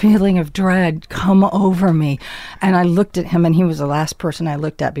had the feeling of dread come over me. And I looked at him, and he was the last person I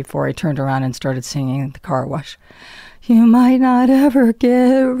looked at before I turned around and started singing The Car Wash. You might not ever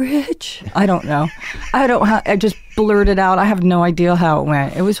get rich. I don't know. I just blurted out. I have no idea how it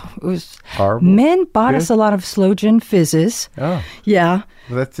went. It was horrible. Men bought us a lot of slow gin fizzes. Oh. Yeah.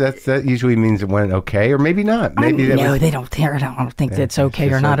 Well, that usually means it went okay, or maybe not. Maybe they don't. I don't think that's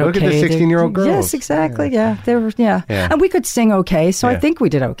okay or not okay. Look at the 16-year-old girls. Yes, exactly. Yeah, they were. Yeah, and we could sing okay, so I think we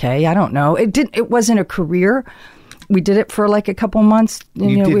did okay. I don't know. It wasn't a career. We did it for like a couple months.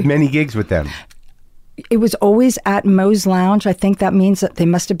 You did many gigs with them. It was always at Moe's Lounge. I think that means that they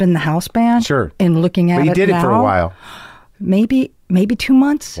must have been the house band. Sure. And looking at But it you did it for a now, while. Maybe 2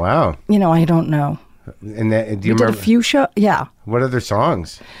 months. Wow. I don't know. And that, do you We did remember a few shows. Yeah. what other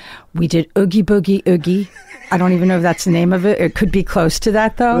songs? We did Oogie Boogie Oogie. I don't even know if that's the name of it. It could be close to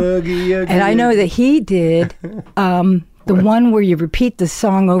that, though. Oogie, oogie, And I know that he did the one where you repeat the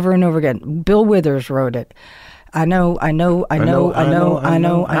song over and over again. Bill Withers wrote it. I know. I know.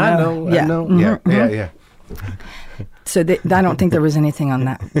 Yeah. So I don't think there was anything on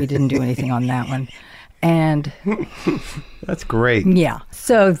that. We didn't do anything on that one. And That's great. yeah.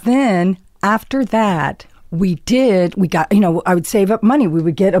 So then after that, we got, I would save up money. We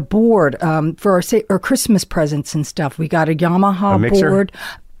would get a board for our Christmas presents and stuff. We got a Yamaha A mixer? board.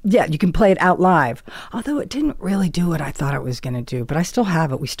 Yeah, you can play it out live. Although it didn't really do what I thought it was going to do, but I still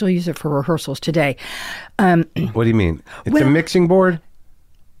have it. We still use it for rehearsals today. What do you mean? It's a mixing board?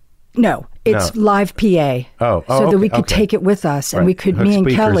 No, it's live PA. Oh, so that we could okay. take it with us, and Right. we could, Hook me and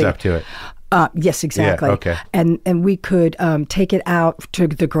speakers Kelley. up to it. Yes, exactly. Yeah, okay. And we could take it out to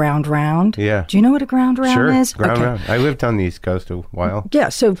the ground round. Yeah. Do you know what a ground round Sure. is? Ground round. I lived on the East Coast a while. Yeah,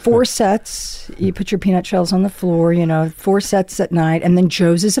 so 4 sets. You put your peanut shells on the floor, 4 sets at night. And then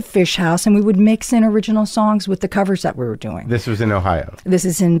Joe's is a fish house. And we would mix in original songs with the covers that we were doing. This was in Ohio. This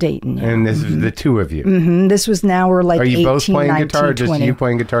is in Dayton. Yeah. And this is the two of you. This was now we're like Are you 18, both playing 19, guitar or just 20. you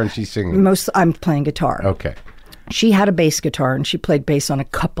playing guitar and she's singing? I'm playing guitar. Okay. She had a bass guitar and she played bass on a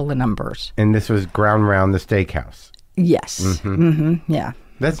couple of numbers. And this was Ground Round the Steakhouse. Yes. Yeah.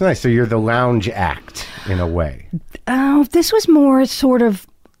 That's nice. So you're the lounge act in a way. Oh, this was more sort of,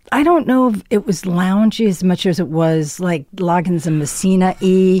 I don't know if it was loungy as much as it was like Loggins and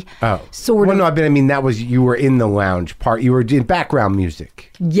Messina-y. Oh. Sort well, of. no, but I mean, that was, you were in the lounge part. You were in background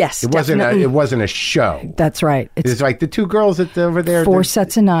music. Yes, It definitely. wasn't a show. That's right. It's like the two girls over there. 4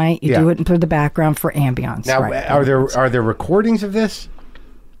 sets a night. You Yeah. do it for the background for ambience. Now, right. are there recordings of this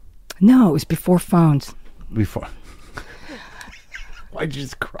No, it was before phones. before? Why'd you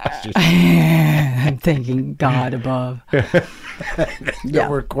just cross your I'm thinking God above. no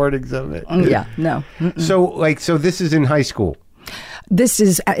recordings of it? Yeah, no. So this is in high school. This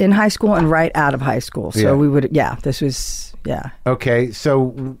is in high school and right out of high school. So Yeah. this was, yeah. Okay,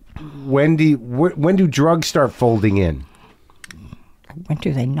 so when do drugs start folding in? When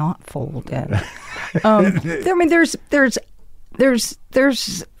do they not fold in? I mean, there's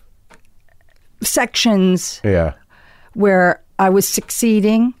sections Yeah, where I was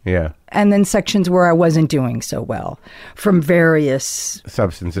succeeding, yeah. and then sections where I wasn't doing so well from various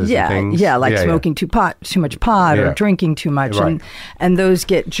Substances and things. like smoking too much pot Yeah. or drinking too much, Right. and those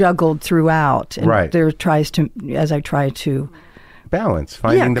get juggled throughout. And Right. there as I try to Balance,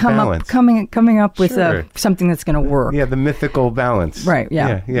 finding the balance. coming up with Sure. something that's going to work. Yeah, the mythical balance. Right,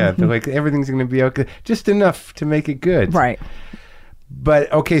 yeah. Yeah. Like everything's going to be okay, just enough to make it good. Right.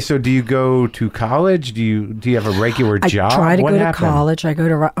 But okay, so do you go to college? Do you have a regular job? I try to What go happened? to college. I go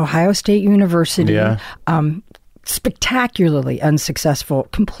to Ohio State University. Yeah. Spectacularly unsuccessful,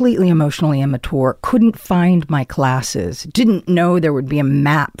 completely emotionally immature, couldn't find my classes, didn't know there would be a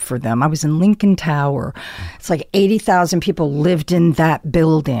map for them. I was in Lincoln Tower. It's like 80,000 people lived in that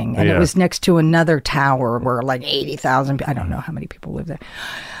building, and Yeah. it was next to another tower where like 80,000, I don't know how many people live there.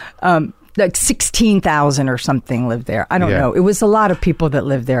 Like 16,000 or something lived there. I don't Yeah. know. It was a lot of people that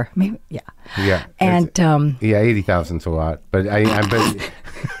lived there. Maybe, yeah. Yeah. And yeah, 80,000's a lot, but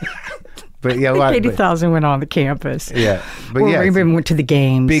but yeah, a lot. 80,000 went on the campus. Yeah, but Or yeah, even went to the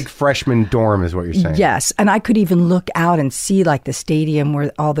games. big freshman dorm is what you're saying. Yes, and I could even look out and see like the stadium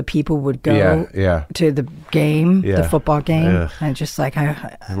where all the people would go Yeah. to the game, Yeah. the football game, Ugh. and just like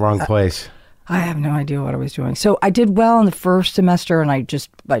Wrong place. I have no idea what I was doing. So I did well in the first semester, and I just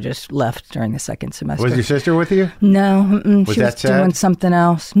left during the second semester. Was your sister with you? No, Was she that was sad? doing something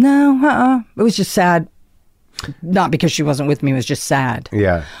else. No, it was just sad. Not because she wasn't with me; it was just sad.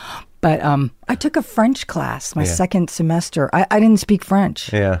 Yeah. But I took a French class my second semester. I didn't speak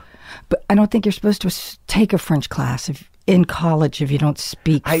French. Yeah. But I don't think you're supposed to take a French class in college if you don't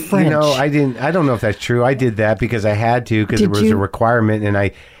speak French. I didn't. I don't know if that's true. I did that because I had to because it Did was you? a requirement, and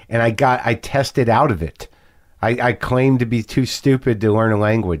I tested out of it. I claimed to be too stupid to learn a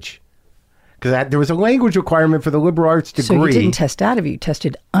language because there was a language requirement for the liberal arts degree. So you didn't test out of it; you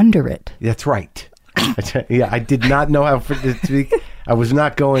tested under it. That's right. Yeah, I did not know how to speak. I was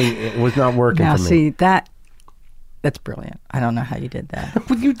not going. It was not working Now, for me. see that's brilliant. I don't know how you did that.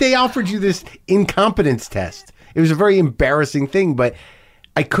 But they offered you this incompetence test. It was a very embarrassing thing, but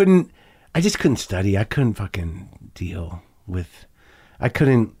I just couldn't study. I couldn't fucking deal with. I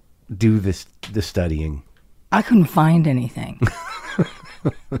couldn't do the studying. I couldn't find anything.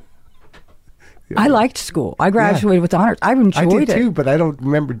 I liked school. I graduated with honors. I enjoyed it. I did too, but I don't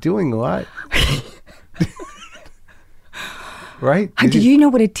remember doing a lot. Right? Did you know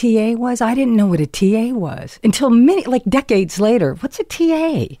what a TA was? I didn't know what a TA was until decades later. What's a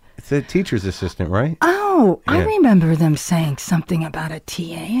TA? It's a teacher's assistant, right? Oh, I remember them saying something about a TA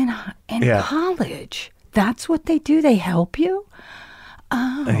in college. That's what they do? They help you?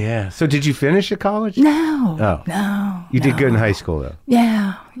 Oh. Yeah. So did you finish at college? No. Oh. No. You did good in high school, though.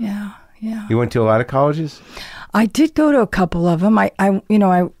 Yeah. You went to a lot of colleges? I did go to a couple of them. I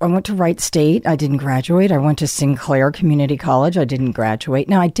went to Wright State. I didn't graduate. I went to Sinclair Community College. I didn't graduate.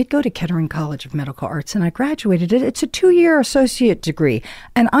 Now, I did go to Kettering College of Medical Arts, and I graduated it. It's a 2-year associate degree,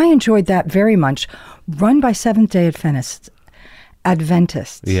 and I enjoyed that very much. Run by Seventh-day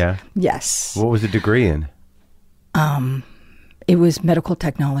Adventists. Yeah. Yes. What was the degree in? It was medical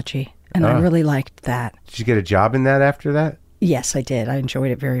technology, and I really liked that. Did you get a job in that after that? Yes, I did. I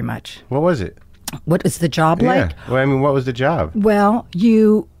enjoyed it very much. What was it? What is the job like? Well, I mean, what was the job? Well,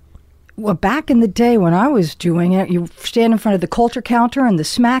 back in the day when I was doing it, you stand in front of the culture counter and the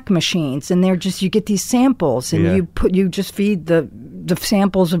smack machines, and you get these samples, and you just feed the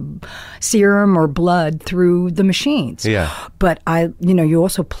samples of serum or blood through the machines. Yeah. But you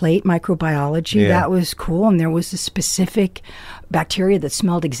also plate microbiology. Yeah. That was cool, and there was a specific bacteria that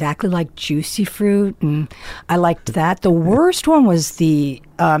smelled exactly like juicy fruit, and I liked that. The worst one was the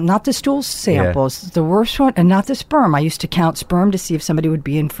not the stool samples. The worst one, and not the sperm. I used to count sperm to see if somebody would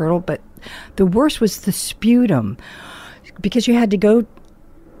be infertile, but the worst was the sputum, because you had to go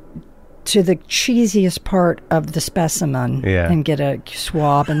to the cheesiest part of the specimen and get a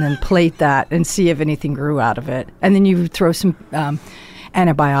swab and then plate that and see if anything grew out of it. And then you throw some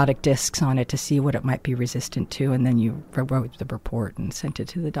antibiotic discs on it to see what it might be resistant to, and then you wrote the report and sent it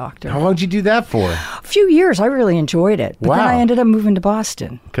to the doctor. How long did you do that for? A few years. I really enjoyed it. But then I ended up moving to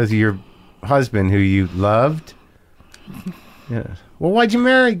Boston. Because of your husband, who you loved? Yeah. Well, why'd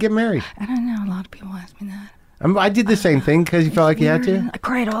you get married? I don't know. A lot of people ask me that. I did the same thing because you felt like you had to. I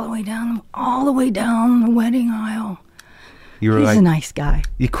cried all the way down the wedding aisle. He's a nice guy.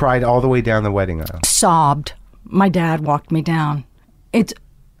 You cried all the way down the wedding aisle. Sobbed. My dad walked me down. I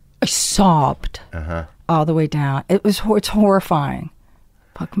sobbed all the way down. It's horrifying.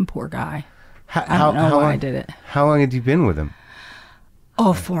 Fucking poor guy. I don't know why I did it. How long had you been with him?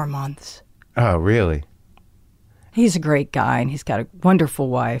 4 months. Oh, really? He's a great guy, and he's got a wonderful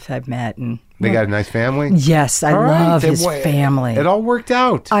wife I've met. And they got a nice family? Yes, I love his family. It all worked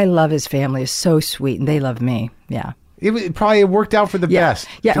out. I love his family. It's so sweet, and they love me. Yeah. It probably worked out for the best.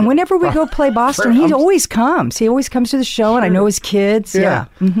 Yeah, and whenever we go play Boston, he always comes. He always comes to the show, and I know his kids. Yeah.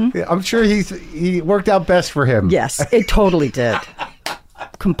 Mm-hmm. Yeah, I'm sure he worked out best for him. Yes, it totally did.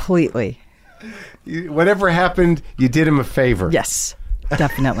 Completely. Whatever happened, you did him a favor. Yes,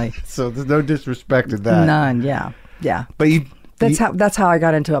 definitely. So there's no disrespect in that. None, yeah. But that's how I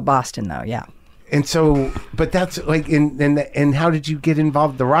got into Boston, though, yeah. And so, but that's like, and how did you get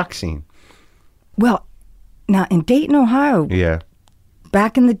involved in the rock scene? Well, now in Dayton, Ohio,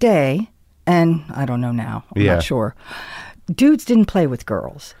 back in the day, and I don't know now, I'm not sure, dudes didn't play with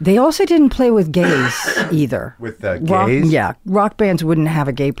girls. They also didn't play with gays either. With gays? Rock bands wouldn't have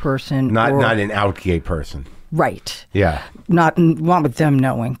a gay person. Not an out gay person. Right. Yeah. Not with them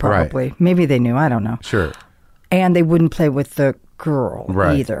knowing, probably. Right. Maybe they knew, I don't know. Sure. And they wouldn't play with the girl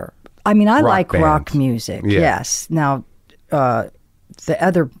either. I mean, I like rock music, yes. Now, the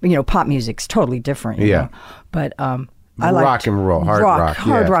other, pop music's totally different, you know? But I like rock and roll, hard rock.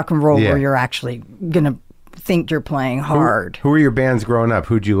 Hard rock and roll where you're actually going to think you're playing hard. Who were your bands growing up?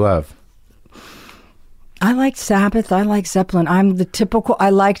 Who'd you love? I liked Sabbath. I liked Zeppelin. I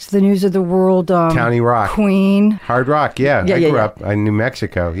liked the News of the World. County Rock. Queen. Hard rock, I grew up in New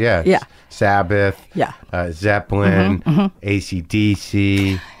Mexico, Yeah. Sabbath. Yeah. Zeppelin.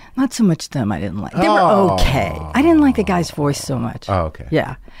 AC/DC. Not so much them I didn't like. They were okay. I didn't like the guy's voice so much. Oh, okay.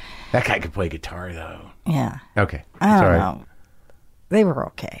 Yeah. That guy could play guitar, though. Yeah. Okay. I don't know. They were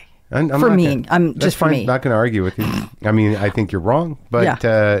okay. I'm for me. I'm not going to argue with you. I mean, I think you're wrong, but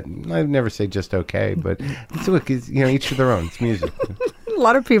I'd never say just okay. But look, each to their own. It's music. A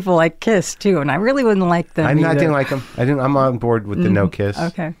lot of people like Kiss too, and I really wouldn't like them. I didn't like them. I'm on board with the no Kiss.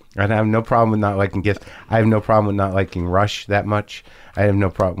 Okay. I have no problem with not liking Kiss. I have no problem with not liking Rush that much. I have no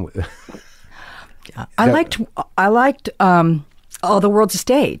problem with. I liked. The World's a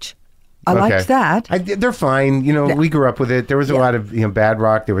Stage. I liked that. They're fine. We grew up with it. There was a lot of bad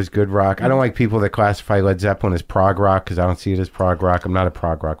rock. There was good rock. I don't like people that classify Led Zeppelin as prog rock because I don't see it as prog rock. I'm not a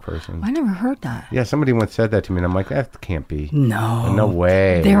prog rock person. I never heard that. Yeah, somebody once said that to me, and I'm like, that can't be. No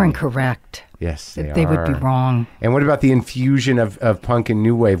way. They're incorrect. Yes, they would be wrong. And what about the infusion of punk and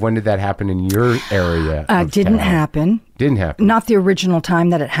new wave? When did that happen in your area? Didn't happen. Didn't happen. Not the original time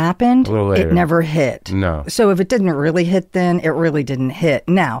that it happened. A little later. It never hit. No. So if it didn't really hit then, it really didn't hit.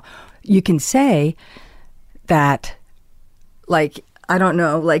 Now, you can say that, like, I don't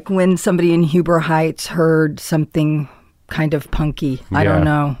know, like when somebody in Huber Heights heard something kind of punky. I don't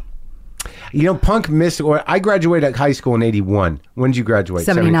know. Punk I graduated high school in 81. When did you graduate?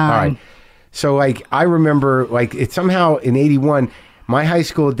 79. All right. So, like, I remember, like, it somehow in 81, my high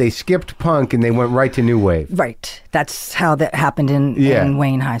school, they skipped punk and they went right to new wave. Right. That's how that happened in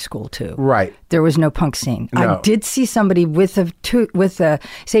Wayne High School, too. Right. There was no punk scene. No. I did see somebody with a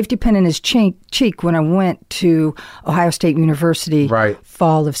safety pin in his cheek when I went to Ohio State University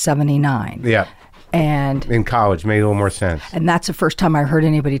fall of 79. Yeah. And in college, made a little more sense. And that's the first time I heard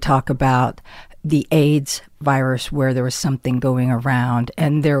anybody talk about the AIDS virus, where there was something going around,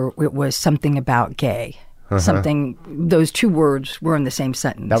 and it was something about gay. Something, those two words were in the same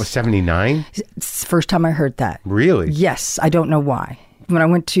sentence. That was 79? It's the first time I heard that. Really? Yes. I don't know why. When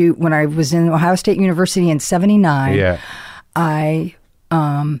I was in Ohio State University in 79, I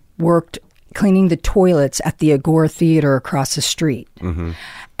worked cleaning the toilets at the Agora Theater across the street. Mm-hmm.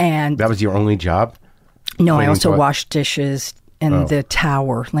 And that was your only job? No, I also washed dishes in the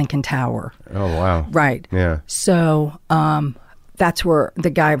tower, Lincoln Tower. Oh, wow. Right. Yeah. So that's where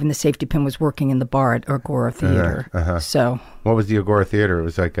the guy in the safety pin was working in the bar at Agora Theater. So what was the Agora Theater? It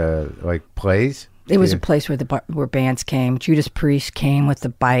was like plays? It was a place where bands came. Judas Priest came with the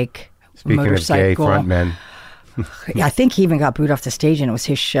bike, motorcycle. Speaking of gay frontmen. I think he even got booed off the stage, and it was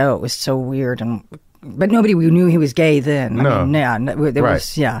his show. It was so weird, but nobody knew he was gay then. No. There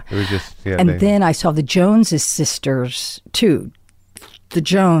was, It was just, then I saw the Joneses sisters too. The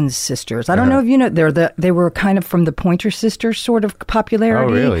Jones sisters. I don't know if you know. They were kind of from the Pointer Sisters sort of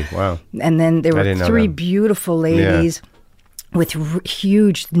popularity. Oh, really? Wow. And then there were three beautiful ladies with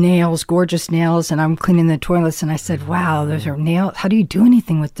huge nails, gorgeous nails, and I'm cleaning the toilets, and I said, "Wow, those are nails. How do you do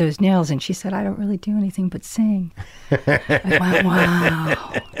anything with those nails?" And she said, "I don't really do anything but sing." I went,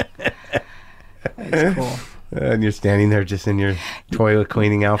 "Wow." It's cool. And you're standing there just in your toilet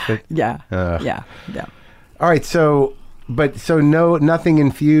cleaning outfit? Yeah. All right, so nothing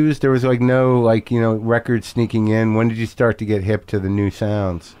infused? There was no records sneaking in? When did you start to get hip to the new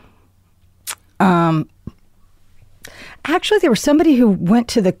sounds? Actually, there was somebody who went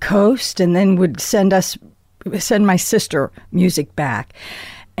to the coast and then would send my sister music back.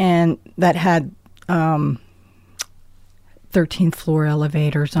 And that had 13th floor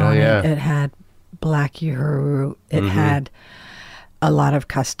elevators on it. It had Black Uhuru. It had a lot of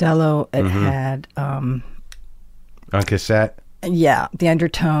Costello. It had on cassette. Yeah, the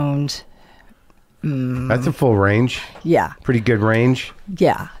Undertones. That's a full range. Yeah, pretty good range.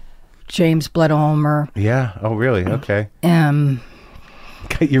 Yeah, James Blood Ulmer. Yeah. Oh, really? Okay.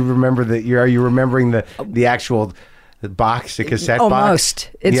 You remember are you remembering the actual box, the cassette box? Almost.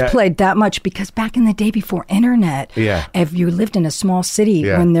 It's played that much because back in the day before internet, if you lived in a small city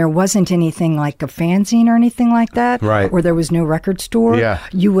when there wasn't anything like a fanzine or anything like that, or there was no record store,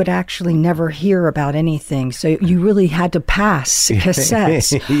 you would actually never hear about anything. So you really had to pass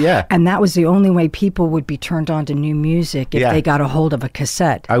cassettes. And that was the only way people would be turned on to new music if they got a hold of a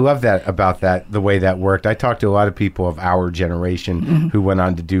cassette. I love that about that, the way that worked. I talked to a lot of people of our generation who went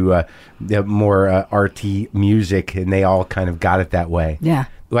on to do more RT music, and they all kind of got it that way. Yeah.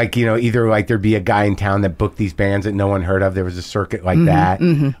 Like, either like there'd be a guy in town that booked these bands that no one heard of. There was a circuit like that.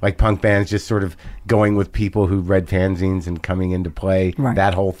 Like punk bands just sort of going with people who read fanzines and coming into play.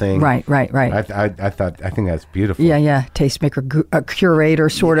 That whole thing. Right. I think that's beautiful. Yeah. Tastemaker, a curator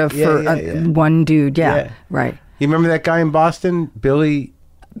sort of for one dude. Yeah. Right. You remember that guy in Boston, Billy?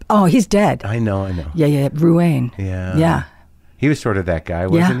 Oh, he's dead. I know. Yeah. Ruane. Yeah. He was sort of that guy,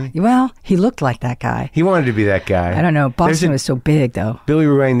 wasn't he? Well, he looked like that guy. He wanted to be that guy. I don't know. Boston was so big, though. Billy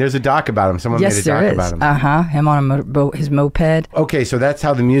Ruane, there's a doc about him. Someone made a doc about him. Him on his moped. Okay, so that's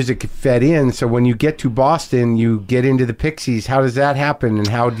how the music fed in. So when you get to Boston, you get into the Pixies. How does that happen, and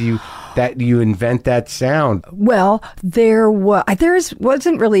how do you invent that sound? Well, there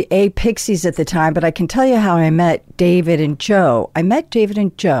wasn't really a Pixies at the time, but I can tell you how I met David and Joe. I met David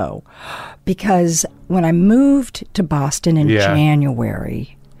and Joe because when I moved to Boston in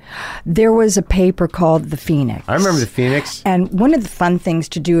January, there was a paper called The Phoenix. I remember The Phoenix. And one of the fun things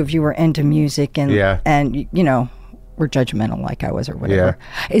to do if you were into music and were judgmental like I was or whatever,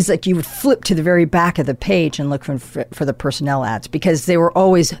 is that you would flip to the very back of the page and look for the personnel ads, because they were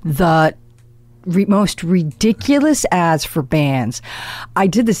always the most ridiculous ads for bands. I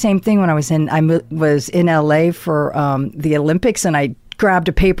did the same thing when I was in LA for the Olympics, and I grabbed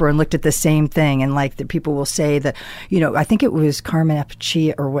a paper and looked at the same thing, and like the people will say that, I think it was Carmen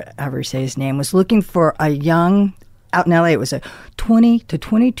Appici or whatever you say his name, was looking for a young, out in LA, it was a 20 to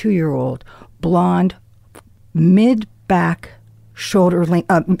 22-year-old blonde, mid-back, shoulder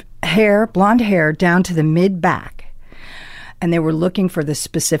length hair, blonde hair down to the mid-back. And they were looking for this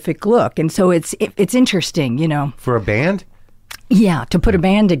specific look. And so it's interesting, For a band? Yeah, to put a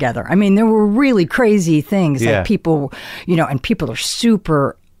band together. I mean, there were really crazy things. Like people, and people are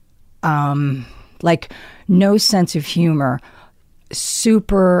super, like, no sense of humor.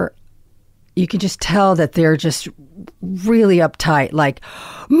 Super, you can just tell that they're just really uptight. Like,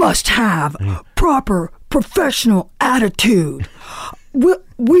 must have proper professional attitude.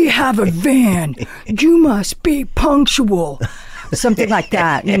 We have a van. You must be punctual. Something like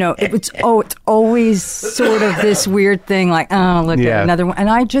that. It's always sort of this weird thing like, oh, look at another one. And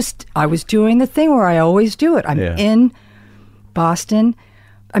I was doing the thing where I always do it. I'm in Boston.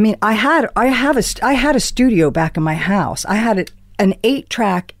 I mean, I had a studio back in my house. I had an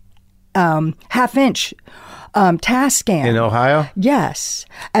 8-track, half-inch Tascam. In Ohio? Yes.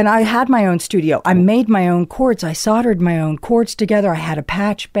 And I had my own studio. I made my own cords. I soldered my own cords together. I had a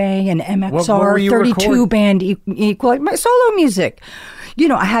patch bay, an MXR 32 band equal, my solo music.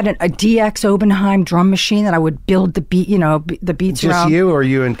 I had a DX Obenheim drum machine that I would build the beat, the beats Just around. Just you or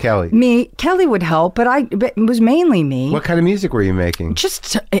you and Kelley? Me. Kelley would help, but it was mainly me. What kind of music were you making?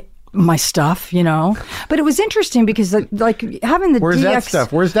 Just my stuff, But it was interesting because like having the Where's DX... that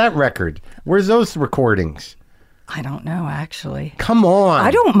stuff? Where's that record? Where's those recordings? I don't know, actually. Come on.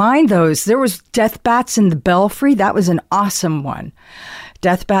 I don't mind those. There was Death Bats in the Belfry. That was an awesome one.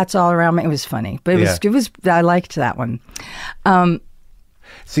 Death Bats all around me. It was funny, but it was. I liked that one.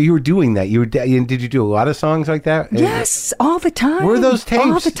 So you were doing that. Did you do a lot of songs like that? Yes, all the time. Were those tapes?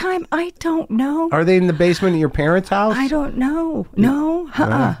 All the time. I don't know. Are they in the basement of your parents' house? I don't know. No. All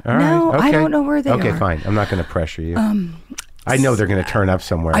right. No, Okay. I don't know where they are. Okay, fine. I'm not going to pressure you. I know they're going to turn up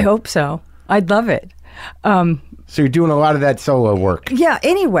somewhere. I hope so. I'd love it. So you're doing a lot of that solo work. Yeah.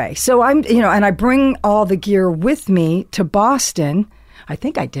 Anyway, so I'm, and I bring all the gear with me to Boston. I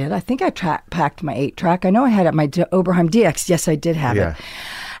think I did. I think I packed my 8-track. I know I had it, my Oberheim DX. Yes, I did have it.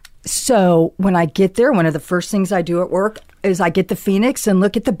 So when I get there, one of the first things I do at work is I get the Phoenix and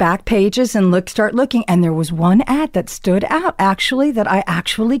look at the back pages and start looking. And there was one ad that stood out, actually, that I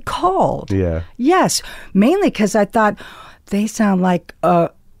actually called. Yeah. Yes, mainly because I thought they sound like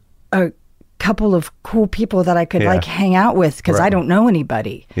a couple of cool people that I could like hang out with, because I don't know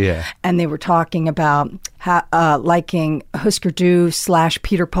anybody. Yeah. And they were talking about liking Husker Du /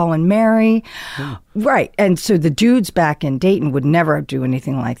 Peter, Paul, and Mary. Right. And so the dudes back in Dayton would never do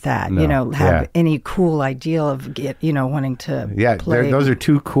anything like that, have any cool idea of wanting to play. Those are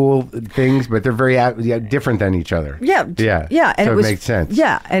two cool things, but they're very different than each other. Yeah. And so it makes sense.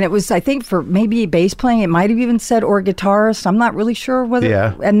 Yeah. And it was, I think, for maybe bass playing, it might have even said or guitarist. I'm not really sure whether.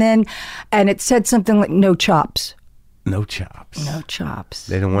 Yeah. And it said something like no chops. No chops. No chops.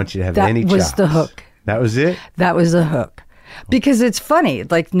 They don't want you to have any chops. That was the hook. That was it? That was the hook. Because it's funny,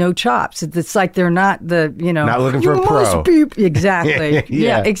 like no chops. It's like they're not the, Not looking for a pro. Exactly.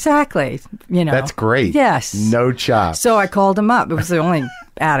 Yeah, exactly. That's great. Yes. No chops. So I called him up. It was the only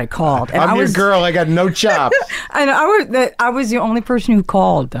ad I called. And I'm your girl. I got no chops. And I was the only person who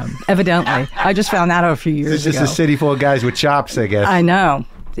called them, evidently. I just found that out a few years ago. It's just a city full of guys with chops, I guess. I know.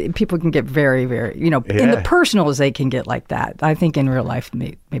 People can get very, very, in the personals, they can get like that. I think in real life,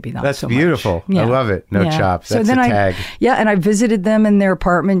 maybe not. That's so beautiful. Much. Yeah. I love it. No chops. That's so then a tag. And I visited them in their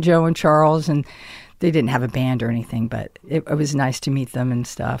apartment, Joe and Charles, and they didn't have a band or anything, but it was nice to meet them and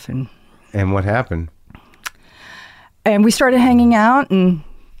stuff. And what happened? And we started hanging out and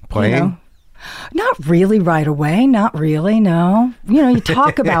playing. Not really right away. Not really, no. You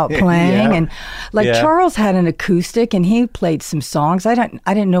talk about playing and Charles had an acoustic and he played some songs. I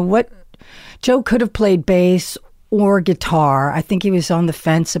didn't know what Joe could have played bass or guitar. I think he was on the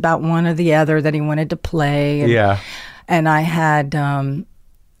fence about one or the other that he wanted to play. And, and I had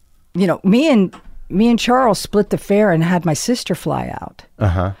me and Charles split the fare and had my sister fly out.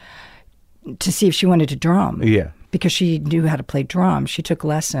 To see if she wanted to drum. Yeah. Because she knew how to play drums. She took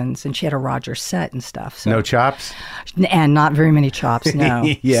lessons and she had a Roger set and stuff. So. No chops? And not very many chops,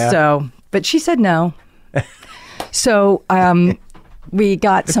 no. So, but she said no. So we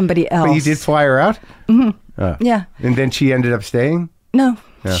got somebody else. But you did fly her out? Mm-hmm. Yeah. And then she ended up staying? No,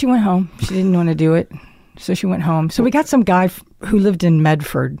 she went home. She didn't want to do it. So she went home. So we got some guy who lived in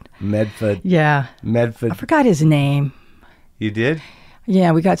Medford. Medford. Yeah. Medford. I forgot his name. You did?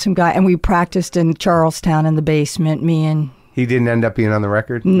 Yeah, we got some guy, and we practiced in Charlestown in the basement, me and... He didn't end up being on the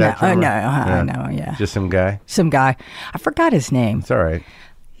record? No, that drummer? no, yeah. Just some guy? Some guy. I forgot his name. It's all right.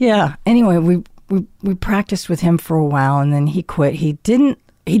 Yeah. Anyway, we practiced with him for a while, and then he quit. He didn't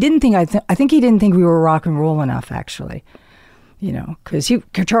think, I think he didn't think we were rock and roll enough, actually. You know, because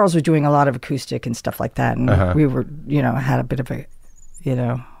Charles was doing a lot of acoustic and stuff like that, and we were, had a bit of a,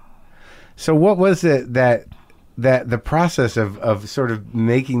 So what was it that the process of sort of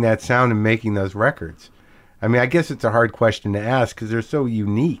making that sound and making those records? I mean, I guess it's a hard question to ask because they're so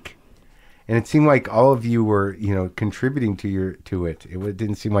unique, and it seemed like all of you were, contributing to it. It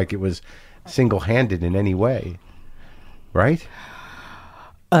didn't seem like it was single-handed in any way, right?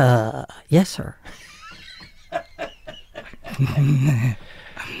 Yes, sir.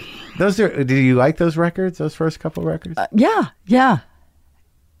 Do you like those records? Those first couple records? Yeah.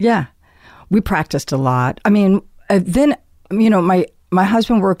 We practiced a lot. I mean, then my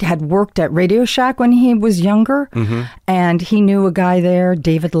husband had worked at Radio Shack when he was younger, and he knew a guy there,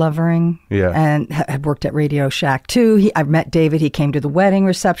 David Lovering, and had worked at Radio Shack too. I met David. He came to the wedding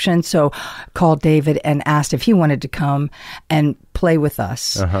reception, so called David and asked if he wanted to come and play with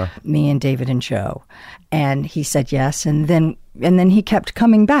us, me and David and Joe, and he said yes. And then he kept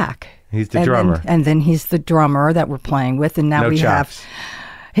coming back. He's the drummer, and then he's the drummer that we're playing with, and now no we chops. have.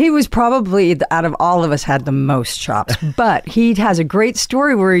 He was probably, out of all of us, had the most chops. But he has a great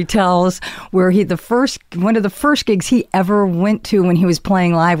story where he tells where one of the first gigs he ever went to when he was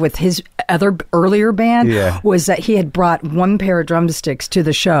playing live with his other earlier band was that he had brought one pair of drumsticks to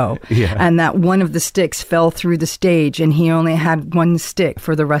the show. Yeah. And that one of the sticks fell through the stage and he only had one stick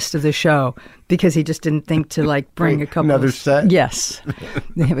for the rest of the show because he just didn't think to bring a couple. Another set? Yes.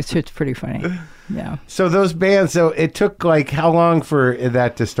 It's pretty funny. Yeah. So those bands, it took how long for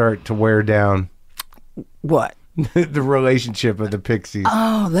that to start to wear down? What? The relationship of the Pixies.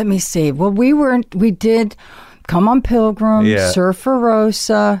 Oh, let me see. Well, we did Come on Pilgrim,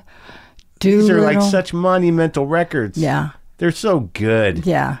 Surferosa, These are Doolittle. such monumental records. Yeah. They're so good.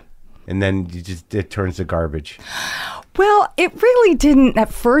 Yeah. And then it turns to garbage. Well, it really didn't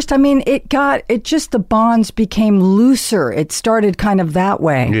at first. I mean, the bonds became looser. It started kind of that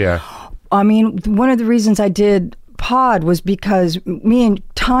way. Yeah. I mean, one of the reasons I did Pod was because me and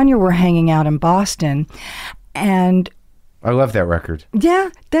Tanya were hanging out in Boston, and I love that record. Yeah,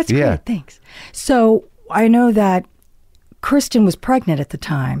 that's great. Thanks. So I know that Kristen was pregnant at the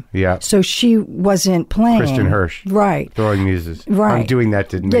time. Yeah. So she wasn't playing. Kristen Hirsch. Right. Throwing Muses. Right. I'm doing that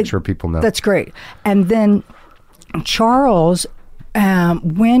to make sure people know. That's great. And then Charles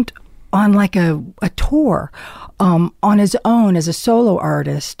went on a tour on his own as a solo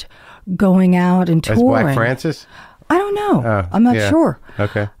artist, going out and touring. As Black Francis? I don't know. I'm not sure.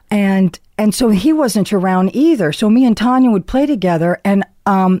 Okay. And so he wasn't around either. So me and Tanya would play together, and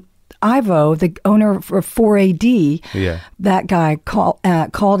Ivo, the owner of 4AD, that guy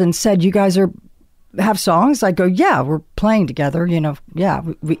called and said, "You guys have songs?" I go, "Yeah, we're playing together.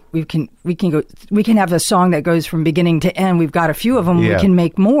 We can have a song that goes from beginning to end. We've got a few of them. We can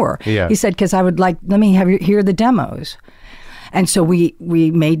make more." Yeah. He said, "Because let me have you hear the demos." And so we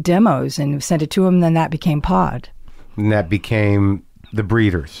made demos and sent it to him. Then that became Pod. And that became The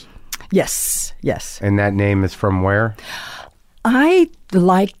Breeders. Yes. And that name is from where? I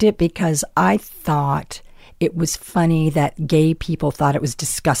liked it because I thought it was funny that gay people thought it was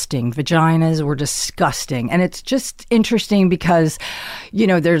disgusting. Vaginas were disgusting. And it's just interesting because,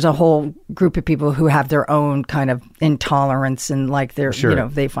 there's a whole group of people who have their own kind of intolerance and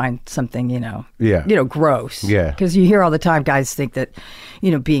they find something, gross. Yeah. Because you hear all the time guys think that,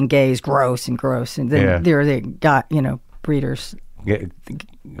 being gay is gross. And then they got, breeders.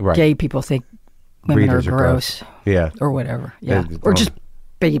 Right. Gay people think women Breeders are gross. Yeah. Or whatever. Yeah. Or just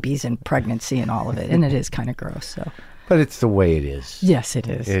babies and pregnancy and all of it, and it is kind of gross. So, but it's the way it is. Yes, it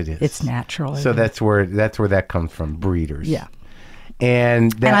is. It is. It's natural. So that's where that comes from. Breeders. Yeah,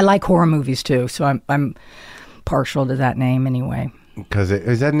 and I like horror movies too. So I'm partial to that name anyway. Because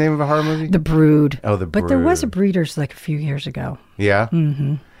is that the name of a horror movie? The Brood. Oh, The Brood. But there was a Breeders a few years ago. Yeah.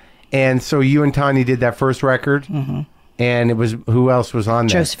 Mm-hmm. And so you and Tanya did that first record. Mm-hmm. And it was, who else was on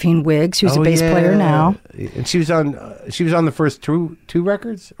that? Josephine Wiggs, who's a bass player now. And she was on the first two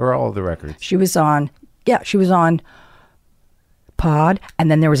records or all of the records? She was on Pod,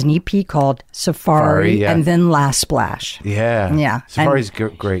 and then there was an EP called Safari, and then Last Splash. Yeah. Yeah. Safari's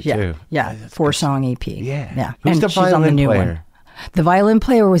great too. Yeah, 4-song EP. Yeah. And Who's the she's on the violin new player? one. The violin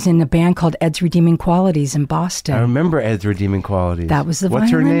player was in a band called Ed's Redeeming Qualities in Boston. I remember Ed's Redeeming Qualities. That was the What's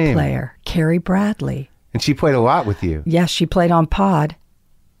her violin name? player, Carrie Bradley. And she played a lot with you. Yes, she played on Pod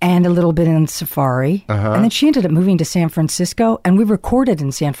and a little bit in Safari. And then she ended up moving to San Francisco, and we recorded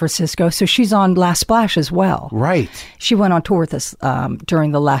in San Francisco, so she's on Last Splash as well. Right. She went on tour with us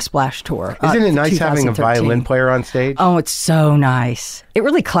during the Last Splash tour. Isn't it nice having a 2013. violin player on stage? Oh, it's so nice. It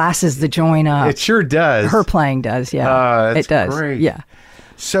really classes the joint up. It sure does. Her playing does, yeah. That's it does. great. Yeah.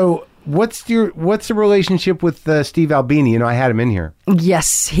 So what's the relationship with Steve Albini? You know, I had him in here.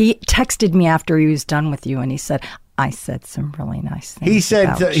 Yes, he texted me after he was done with you, and he said, I said some really nice things.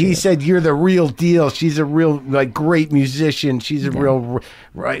 He said you're the real deal. She's a real great musician. She's a real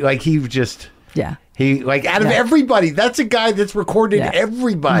right. He just He out of everybody. That's a guy that's recorded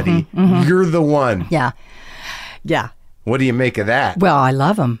everybody. You're the one. Yeah. Yeah. What do you make of that? Well, I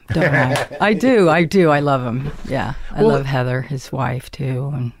love him, don't I? I do. I love him. Yeah. I love Heather, his wife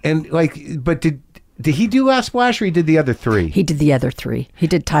too. But did he do Last Splash, or he did the other three? He did the other three. He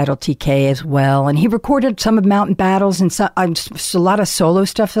did Title TK as well, and he recorded some of Mountain Battles and a lot of solo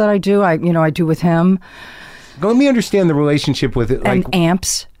stuff that I do. I do with him. Let me understand the relationship with it. And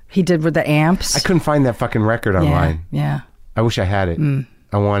Amps. He did with the Amps. I couldn't find that fucking record online. Yeah. I wish I had it.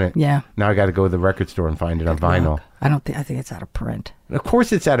 I want it. Yeah. Now I got to go to the record store and find it on vinyl. I think it's out of print. Of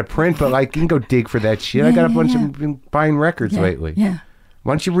course it's out of print, but you can go dig for that shit. I got a bunch of been buying records lately. Yeah.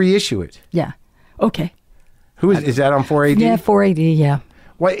 Why don't you reissue it? Yeah. Okay. Who is that on 4AD? Yeah, 4AD, yeah.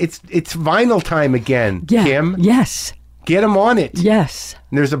 Why it's vinyl time again, Kim. Yes. Get him on it. Yes.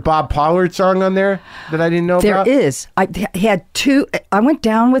 And there's a Bob Pollard song on there that I didn't know about. There is. He had two. I went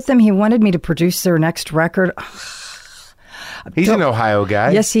down with him. He wanted me to produce their next record. He's an Ohio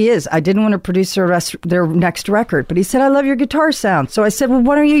guy. Yes, he is. I didn't want to produce their next record, but he said, I love your guitar sound. So I said, well,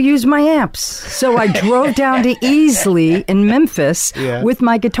 why don't you use my amps? So I drove down to Easley in Memphis with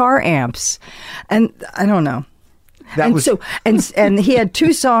my guitar amps. And I don't know. And he had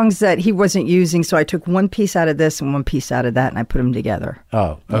two songs that he wasn't using, so I took one piece out of this and one piece out of that, and I put them together.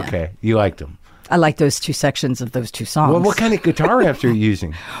 Oh, okay. Yeah. You liked them. I like those two sections of those two songs. Well, what kind of guitar amps are you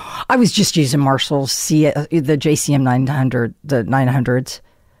using? I was just using Marshall's the JCM 900, the 900s.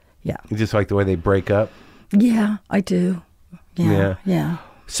 Yeah. You just like the way they break up? Yeah, I do. Yeah.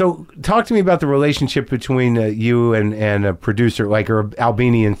 So talk to me about the relationship between you and a producer, or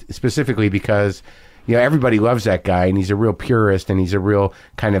Albini specifically, because everybody loves that guy, and he's a real purist, and he's a real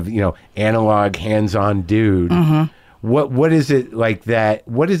kind of analog, hands-on dude. Mm-hmm. What is it like that?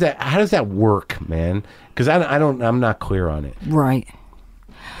 What is that? How does that work, man? Because I'm not clear on it. Right.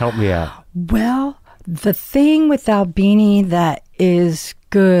 Help me out. Well, the thing with Albini that is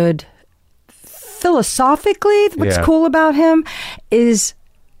good philosophically, what's cool about him is,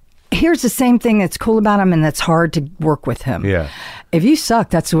 here's the same thing that's cool about him and that's hard to work with him. Yeah. If you suck,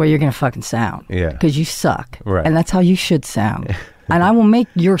 that's the way you're going to fucking sound. Yeah. Because you suck. Right. And that's how you should sound. And I will make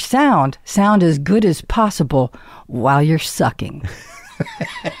your sound as good as possible while you're sucking.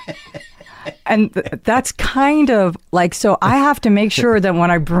 And that's kind of so I have to make sure that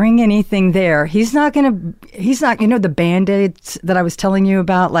when I bring anything there, he's not, the Band-Aids that I was telling you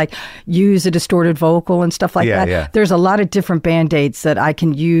about, use a distorted vocal and stuff like that. Yeah. There's a lot of different Band-Aids that I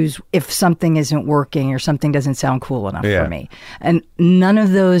can use if something isn't working or something doesn't sound cool enough for me. And none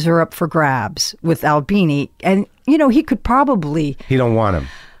of those are up for grabs with Albini. And, he could probably... He don't want him.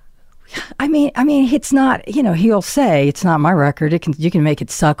 I mean, it's not, he'll say, it's not my record. You can make it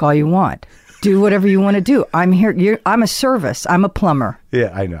suck all you want. Do whatever you want to do. I'm here. I'm a service. I'm a plumber. Yeah,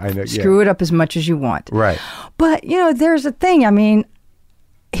 I know. Screw it up as much as you want. Right. But, there's a thing. I mean,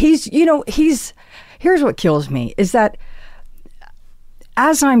 here's what kills me is that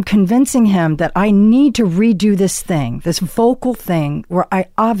as I'm convincing him that I need to redo this vocal thing where I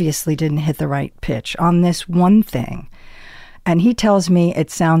obviously didn't hit the right pitch on this one thing. And he tells me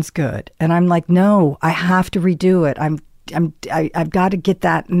it sounds good. And I'm like, no, I have to redo it. I've got to get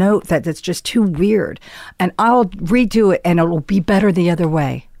that note that's just too weird. And I'll redo it and it'll be better the other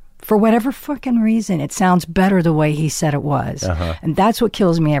way. For whatever fucking reason, it sounds better the way he said it was. Uh-huh. And that's what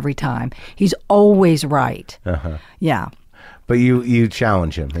kills me every time. He's always right. Uh-huh. Yeah. But you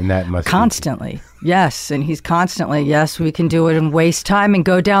challenge him, and that must constantly. Yes, and he's constantly, yes, we can do it and waste time and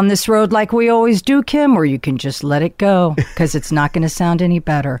go down this road like we always do, Kim, or you can just let it go because it's not going to sound any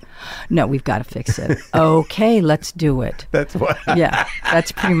better. No, we've got to fix it. Okay, let's do it. That's what. Yeah,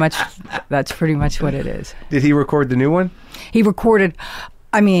 that's pretty much what it is. Did he record the new one? He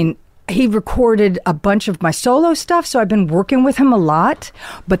recorded a bunch of my solo stuff, so I've been working with him a lot.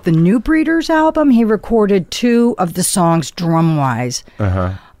 But the New Breeders album, he recorded 2 of the songs drum-wise.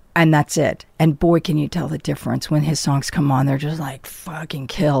 Uh-huh. And that's it. And boy, can you tell the difference when his songs come on. They're just like fucking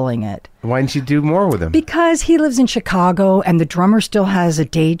killing it. Why didn't you do more with him? Because he lives in Chicago and the drummer still has a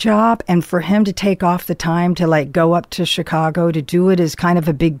day job. And for him to take off the time to like go up to Chicago to do it is kind of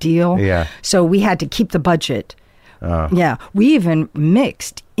a big deal. Yeah. So we had to keep the budget. Yeah. We even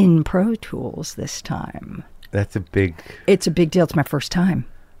mixed in Pro Tools this time. That's a big... It's a big deal. It's my first time.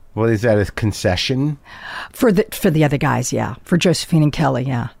 Well, is that a concession? For the other guys, yeah. For Josephine and Kelley,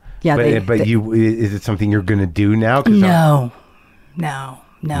 yeah. Yeah, but is it something you're going to do now? No.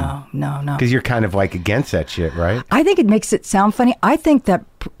 Because you're kind of like against that shit, right? I think it makes it sound funny. I think that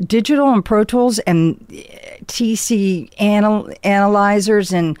digital and Pro Tools and TC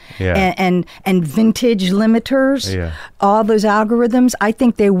analyzers and vintage limiters, all those algorithms, I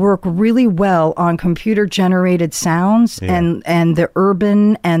think they work really well on computer generated sounds and the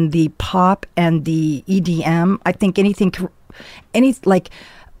urban and the pop and the EDM. I think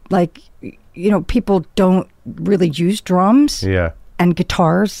people don't really use drums. Yeah. And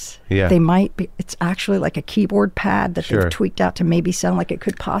guitars, yeah. They might be. It's actually like a keyboard pad that they've tweaked out to maybe sound like it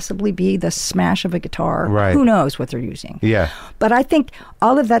could possibly be the smash of a guitar. Right. Who knows what they're using? Yeah. But I think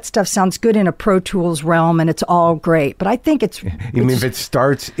all of that stuff sounds good in a Pro Tools realm, and it's all great. But I think it's. You mean if it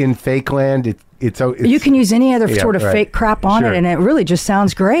starts in fake land, it's you can use any other sort of fake crap on it, and it really just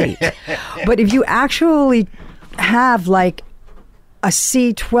sounds great. But if you actually have like a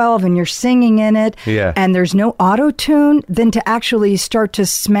C12 and you're singing in it and there's no auto tune, then to actually start to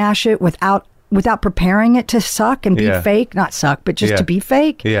smash it without preparing it to suck and be fake, not suck, but just to be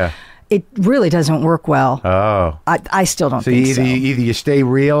fake. Yeah. It really doesn't work well. Oh. I still don't think so. Either you stay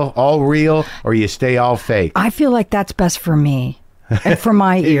all real, or you stay all fake. I feel like that's best for me and for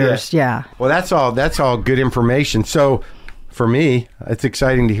my ears. Yeah. Well, that's all good information. So, for me, it's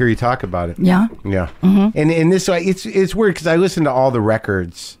exciting to hear you talk about it. Yeah. Yeah. Mm-hmm. And this, it's weird because I listen to all the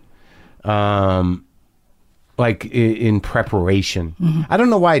records, like in preparation. Mm-hmm. I don't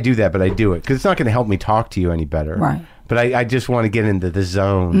know why I do that, but I do it because it's not going to help me talk to you any better. Right. But I just want to get into the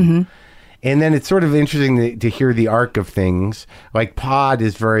zone. Mm-hmm. And then it's sort of interesting to hear the arc of things. Like Pod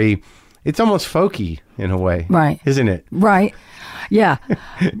is it's almost folky in a way. Right. Isn't it? Right. Yeah.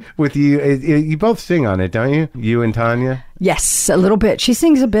 With you both sing on it, don't you? You and Tanya? Yes, a little bit. She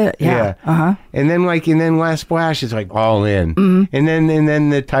sings a bit. Yeah. Uh-huh. And then Last Splash is like all in. Mm-hmm. And then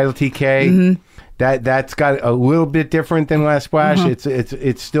the title TK, mm-hmm. that's got a little bit different than Last Splash. Mm-hmm.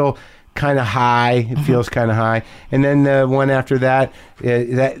 It's still kind of high. It feels kind of high. And then the one after that,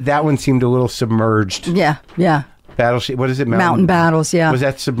 that one seemed a little submerged. Yeah. Yeah. Battleship. What is it? Mountain Battles. Yeah. Was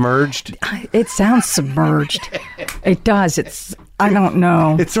that submerged? It sounds submerged. It does. I don't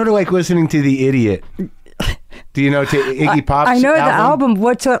know. It's sort of like listening to The Idiot. Do you know Iggy Pop's I know album? the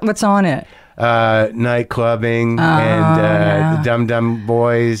album. What's on it? Night Clubbing and Dum Dum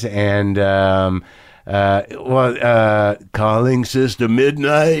Boys and Calling Sister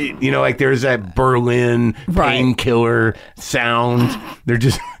Midnight. You know, like there's that Berlin painkiller sound. They're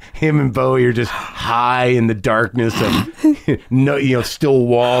just. Him and Bowie are just high in the darkness of still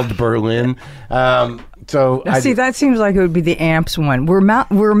walled Berlin. That seems like it would be the Amps one. We're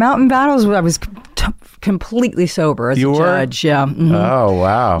Mountain Battles. I was completely sober as a judge. Yeah. Mm-hmm. Oh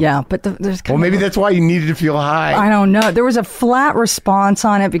wow. Yeah, but there's maybe that's why you needed to feel high. I don't know. There was a flat response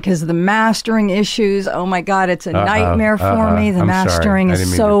on it because of the mastering issues. Oh my God, it's a nightmare for me. The mastering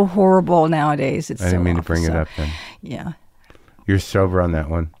is so horrible nowadays. I didn't mean to bring it up then. Yeah. You're sober on that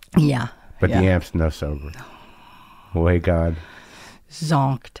one. Yeah. But the Amps no sober. Way God.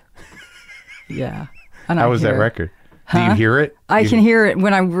 Zonked. Yeah. How was that record? Huh? Do you hear it? I can hear it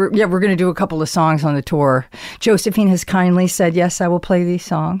when we're going to do a couple of songs on the tour. Josephine has kindly said, yes, I will play these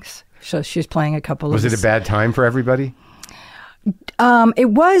songs. So she's playing a couple Was it a bad time for everybody? It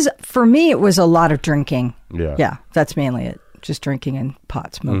was, for me, it was a lot of drinking. Yeah. Yeah, that's mainly it. Just drinking and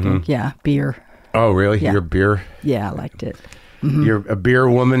pot smoking. Mm-hmm. Yeah, beer. Oh, really? Yeah. You're beer? Yeah, I liked it. Mm-hmm. You're a beer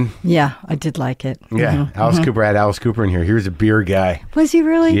woman? Yeah, I did like it. Yeah, mm-hmm. Alice Cooper had Alice Cooper in here. He was a beer guy. Was he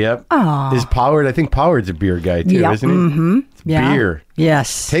really? Yep. Oh. Is Pollard, I think Pollard's a beer guy too, isn't he? Mm-hmm. It's beer.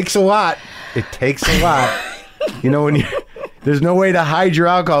 Yes. Takes a lot. It takes a lot. When there's no way to hide your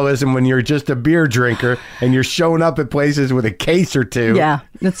alcoholism when you're just a beer drinker and you're showing up at places with a case or two. Yeah,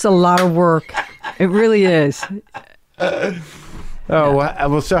 it's a lot of work. It really is.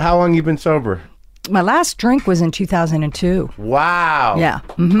 Well, so how long you been sober? My last drink was in 2002. Wow. Yeah.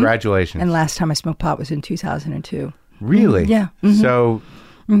 Mm-hmm. Congratulations. And last time I smoked pot was in 2002. Really? Yeah. Mm-hmm. So...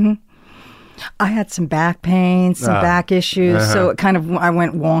 Mm-hmm. I had some back pain, some back issues, so it kind of, I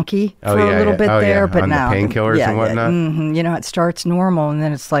went wonky for a little bit there, but on now... the painkillers and whatnot? Mm-hmm. It starts normal, and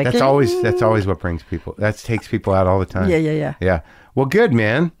then it's like... That's always what brings people... That takes people out all the time. Yeah. Yeah. Well, good,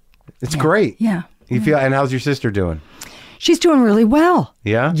 man. It's great. Yeah. You feel, and how's your sister doing? She's doing really well.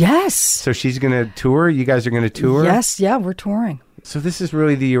 Yeah? Yes. So she's going to tour? You guys are going to tour? Yes, yeah, we're touring. So this is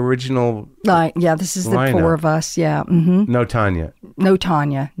really the original Yeah, this is the lineup. 4 of us, yeah. Mm-hmm. No Tanya. No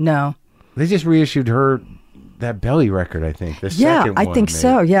Tanya, no. They just reissued that Belly record, I think. The second I one, think maybe.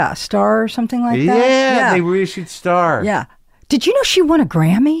 so, yeah. Star or something like Yeah, that. they reissued Star. Yeah. Did you know she won a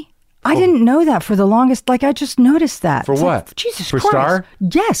Grammy? I didn't know that for the longest. Like, I just noticed that. For It's what? Like, Jesus For Christ. Star?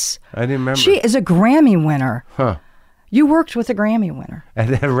 Yes. I didn't remember. She is a Grammy winner. Huh. You worked with a Grammy winner.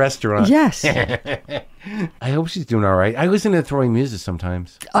 At a restaurant. Yes. I hope she's doing all right. I listen to Throwing Muses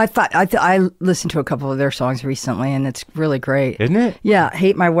sometimes. I listened to a couple of their songs recently, and it's really great. Isn't it? Yeah.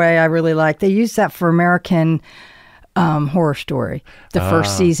 Hate My Way, I really like. They used that for American Horror Story, the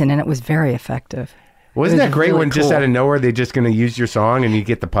first season, and it was very effective. Wasn't It that was great really when just cool. out of nowhere they're just going to use your song and you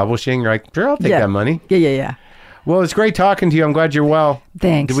get the publishing? You're like, sure, I'll take that money. Yeah. Well, it's great talking to you. I'm glad you're well.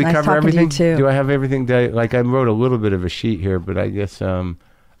 Thanks. Did we Nice cover talking to you, everything? too. Do I have everything? I wrote a little bit of a sheet here, but I guess,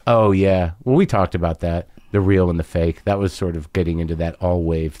 oh, yeah. Well, we talked about that, the real and the fake. That was sort of getting into that all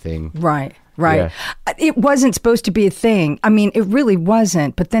wave thing. Right. Yeah. It wasn't supposed to be a thing. I mean, it really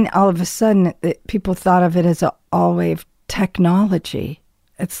wasn't. But then all of a sudden, people thought of it as an all-wave technology.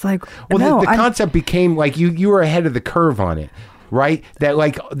 It's like, Well, no, the concept became like you were ahead of the curve on it, right? That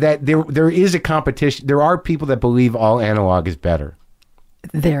there is a competition. There are people that believe all analog is better.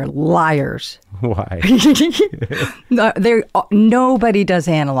 they're liars. Why? No, nobody does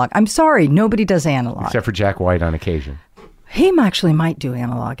analog. I'm sorry, nobody does analog. Except for Jack White on occasion. He actually might do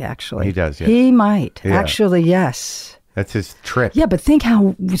analog, actually. He does, yeah. He might. Yeah. Actually, yes. That's his trip. Yeah, but think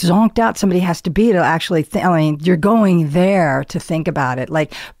how zonked out somebody has to be to actually I mean, you're going there to think about it.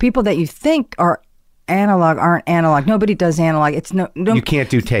 Like, people that you think are analog aren't analog. Nobody does analog. It's no You can't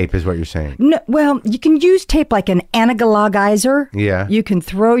do tape, is what you're saying. No, well, you can use tape like an analogizer. Yeah. You can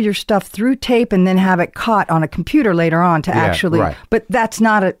throw your stuff through tape and then have it caught on a computer later on to actually. right. But that's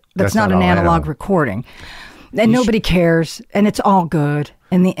not an not analog all analog. recording, and nobody cares, and it's all good.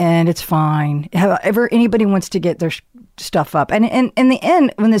 In the end, it's fine. However, anybody wants to get their stuff up, and in the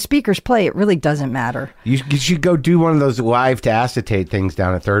end, when the speakers play, it really doesn't matter. You should go do one of those live to acetate things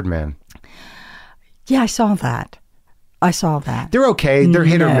down at Third Man. Yeah, I saw that. They're okay. They're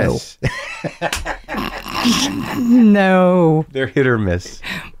hit or No. miss. No, They're hit or miss.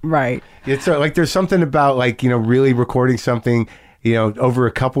 right. It's like there's something about really recording something over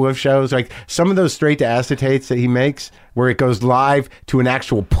a couple of shows. Like some of those straight to acetates that he makes where it goes live to an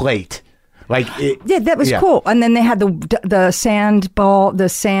actual plate. Yeah, that was cool. And then they had the sand ball, the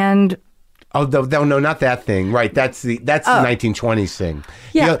sand. Oh no, not that thing. Right, that's the 1920s thing.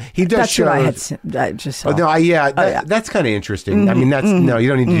 Yeah, he does that's shows. what I just saw. Oh, no, that's kind of interesting. I mean, no, you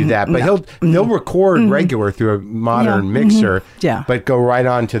don't need to do that. But he'll record regular through a modern mixer. Yeah. But go right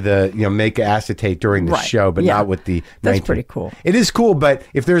on to the make acetate during the Right. show, but Yeah. not with the. That's pretty cool. It is cool, but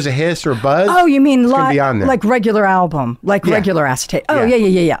if there's a hiss or buzz, Oh, you mean it's gonna be on there. like regular album, like Yeah. regular acetate? Oh, Yeah.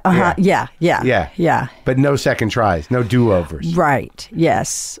 yeah. Uh-huh. Yeah. Yeah. But no second tries, no do overs. Right.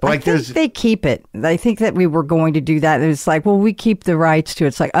 Yes. But, I like, think there's- they keep it. I think that we were going to do that. It's like, well, we keep the rights to it.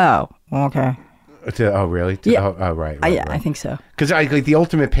 It's like, oh, okay. Oh, really? Yeah. Oh, right. Yeah, I think so. Because like the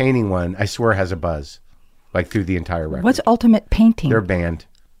Ultimate Painting one, I swear has a buzz, like through the entire record. What's Ultimate Painting? Their band?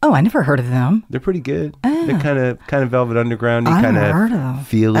 Oh, I never heard of them. They're pretty good. They're kind of Velvet Underground. I Kind never heard of them. of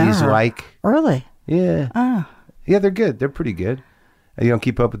feelies Ever. like. Really? Yeah. Oh, Yeah, they're good. They're pretty good. You don't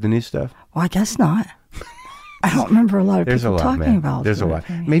keep up with the new stuff? well, I guess not. I don't remember a lot of There's a people lot, talking man. about. There's a Ultimate lot.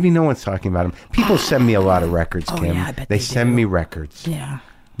 Painting. Maybe no one's talking about them. People send me a lot of records, Oh, Kim. yeah, I bet they they send do. me records. Yeah.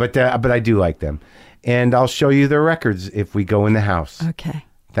 But I do like them. And I'll show you their records if we go in the house. Okay.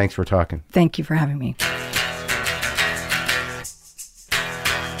 Thanks for talking. Thank you for having me.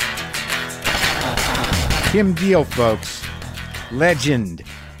 Kim Deal, folks. Legend.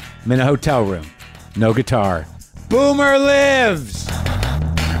 I'm in a hotel room. No guitar. Boomer lives!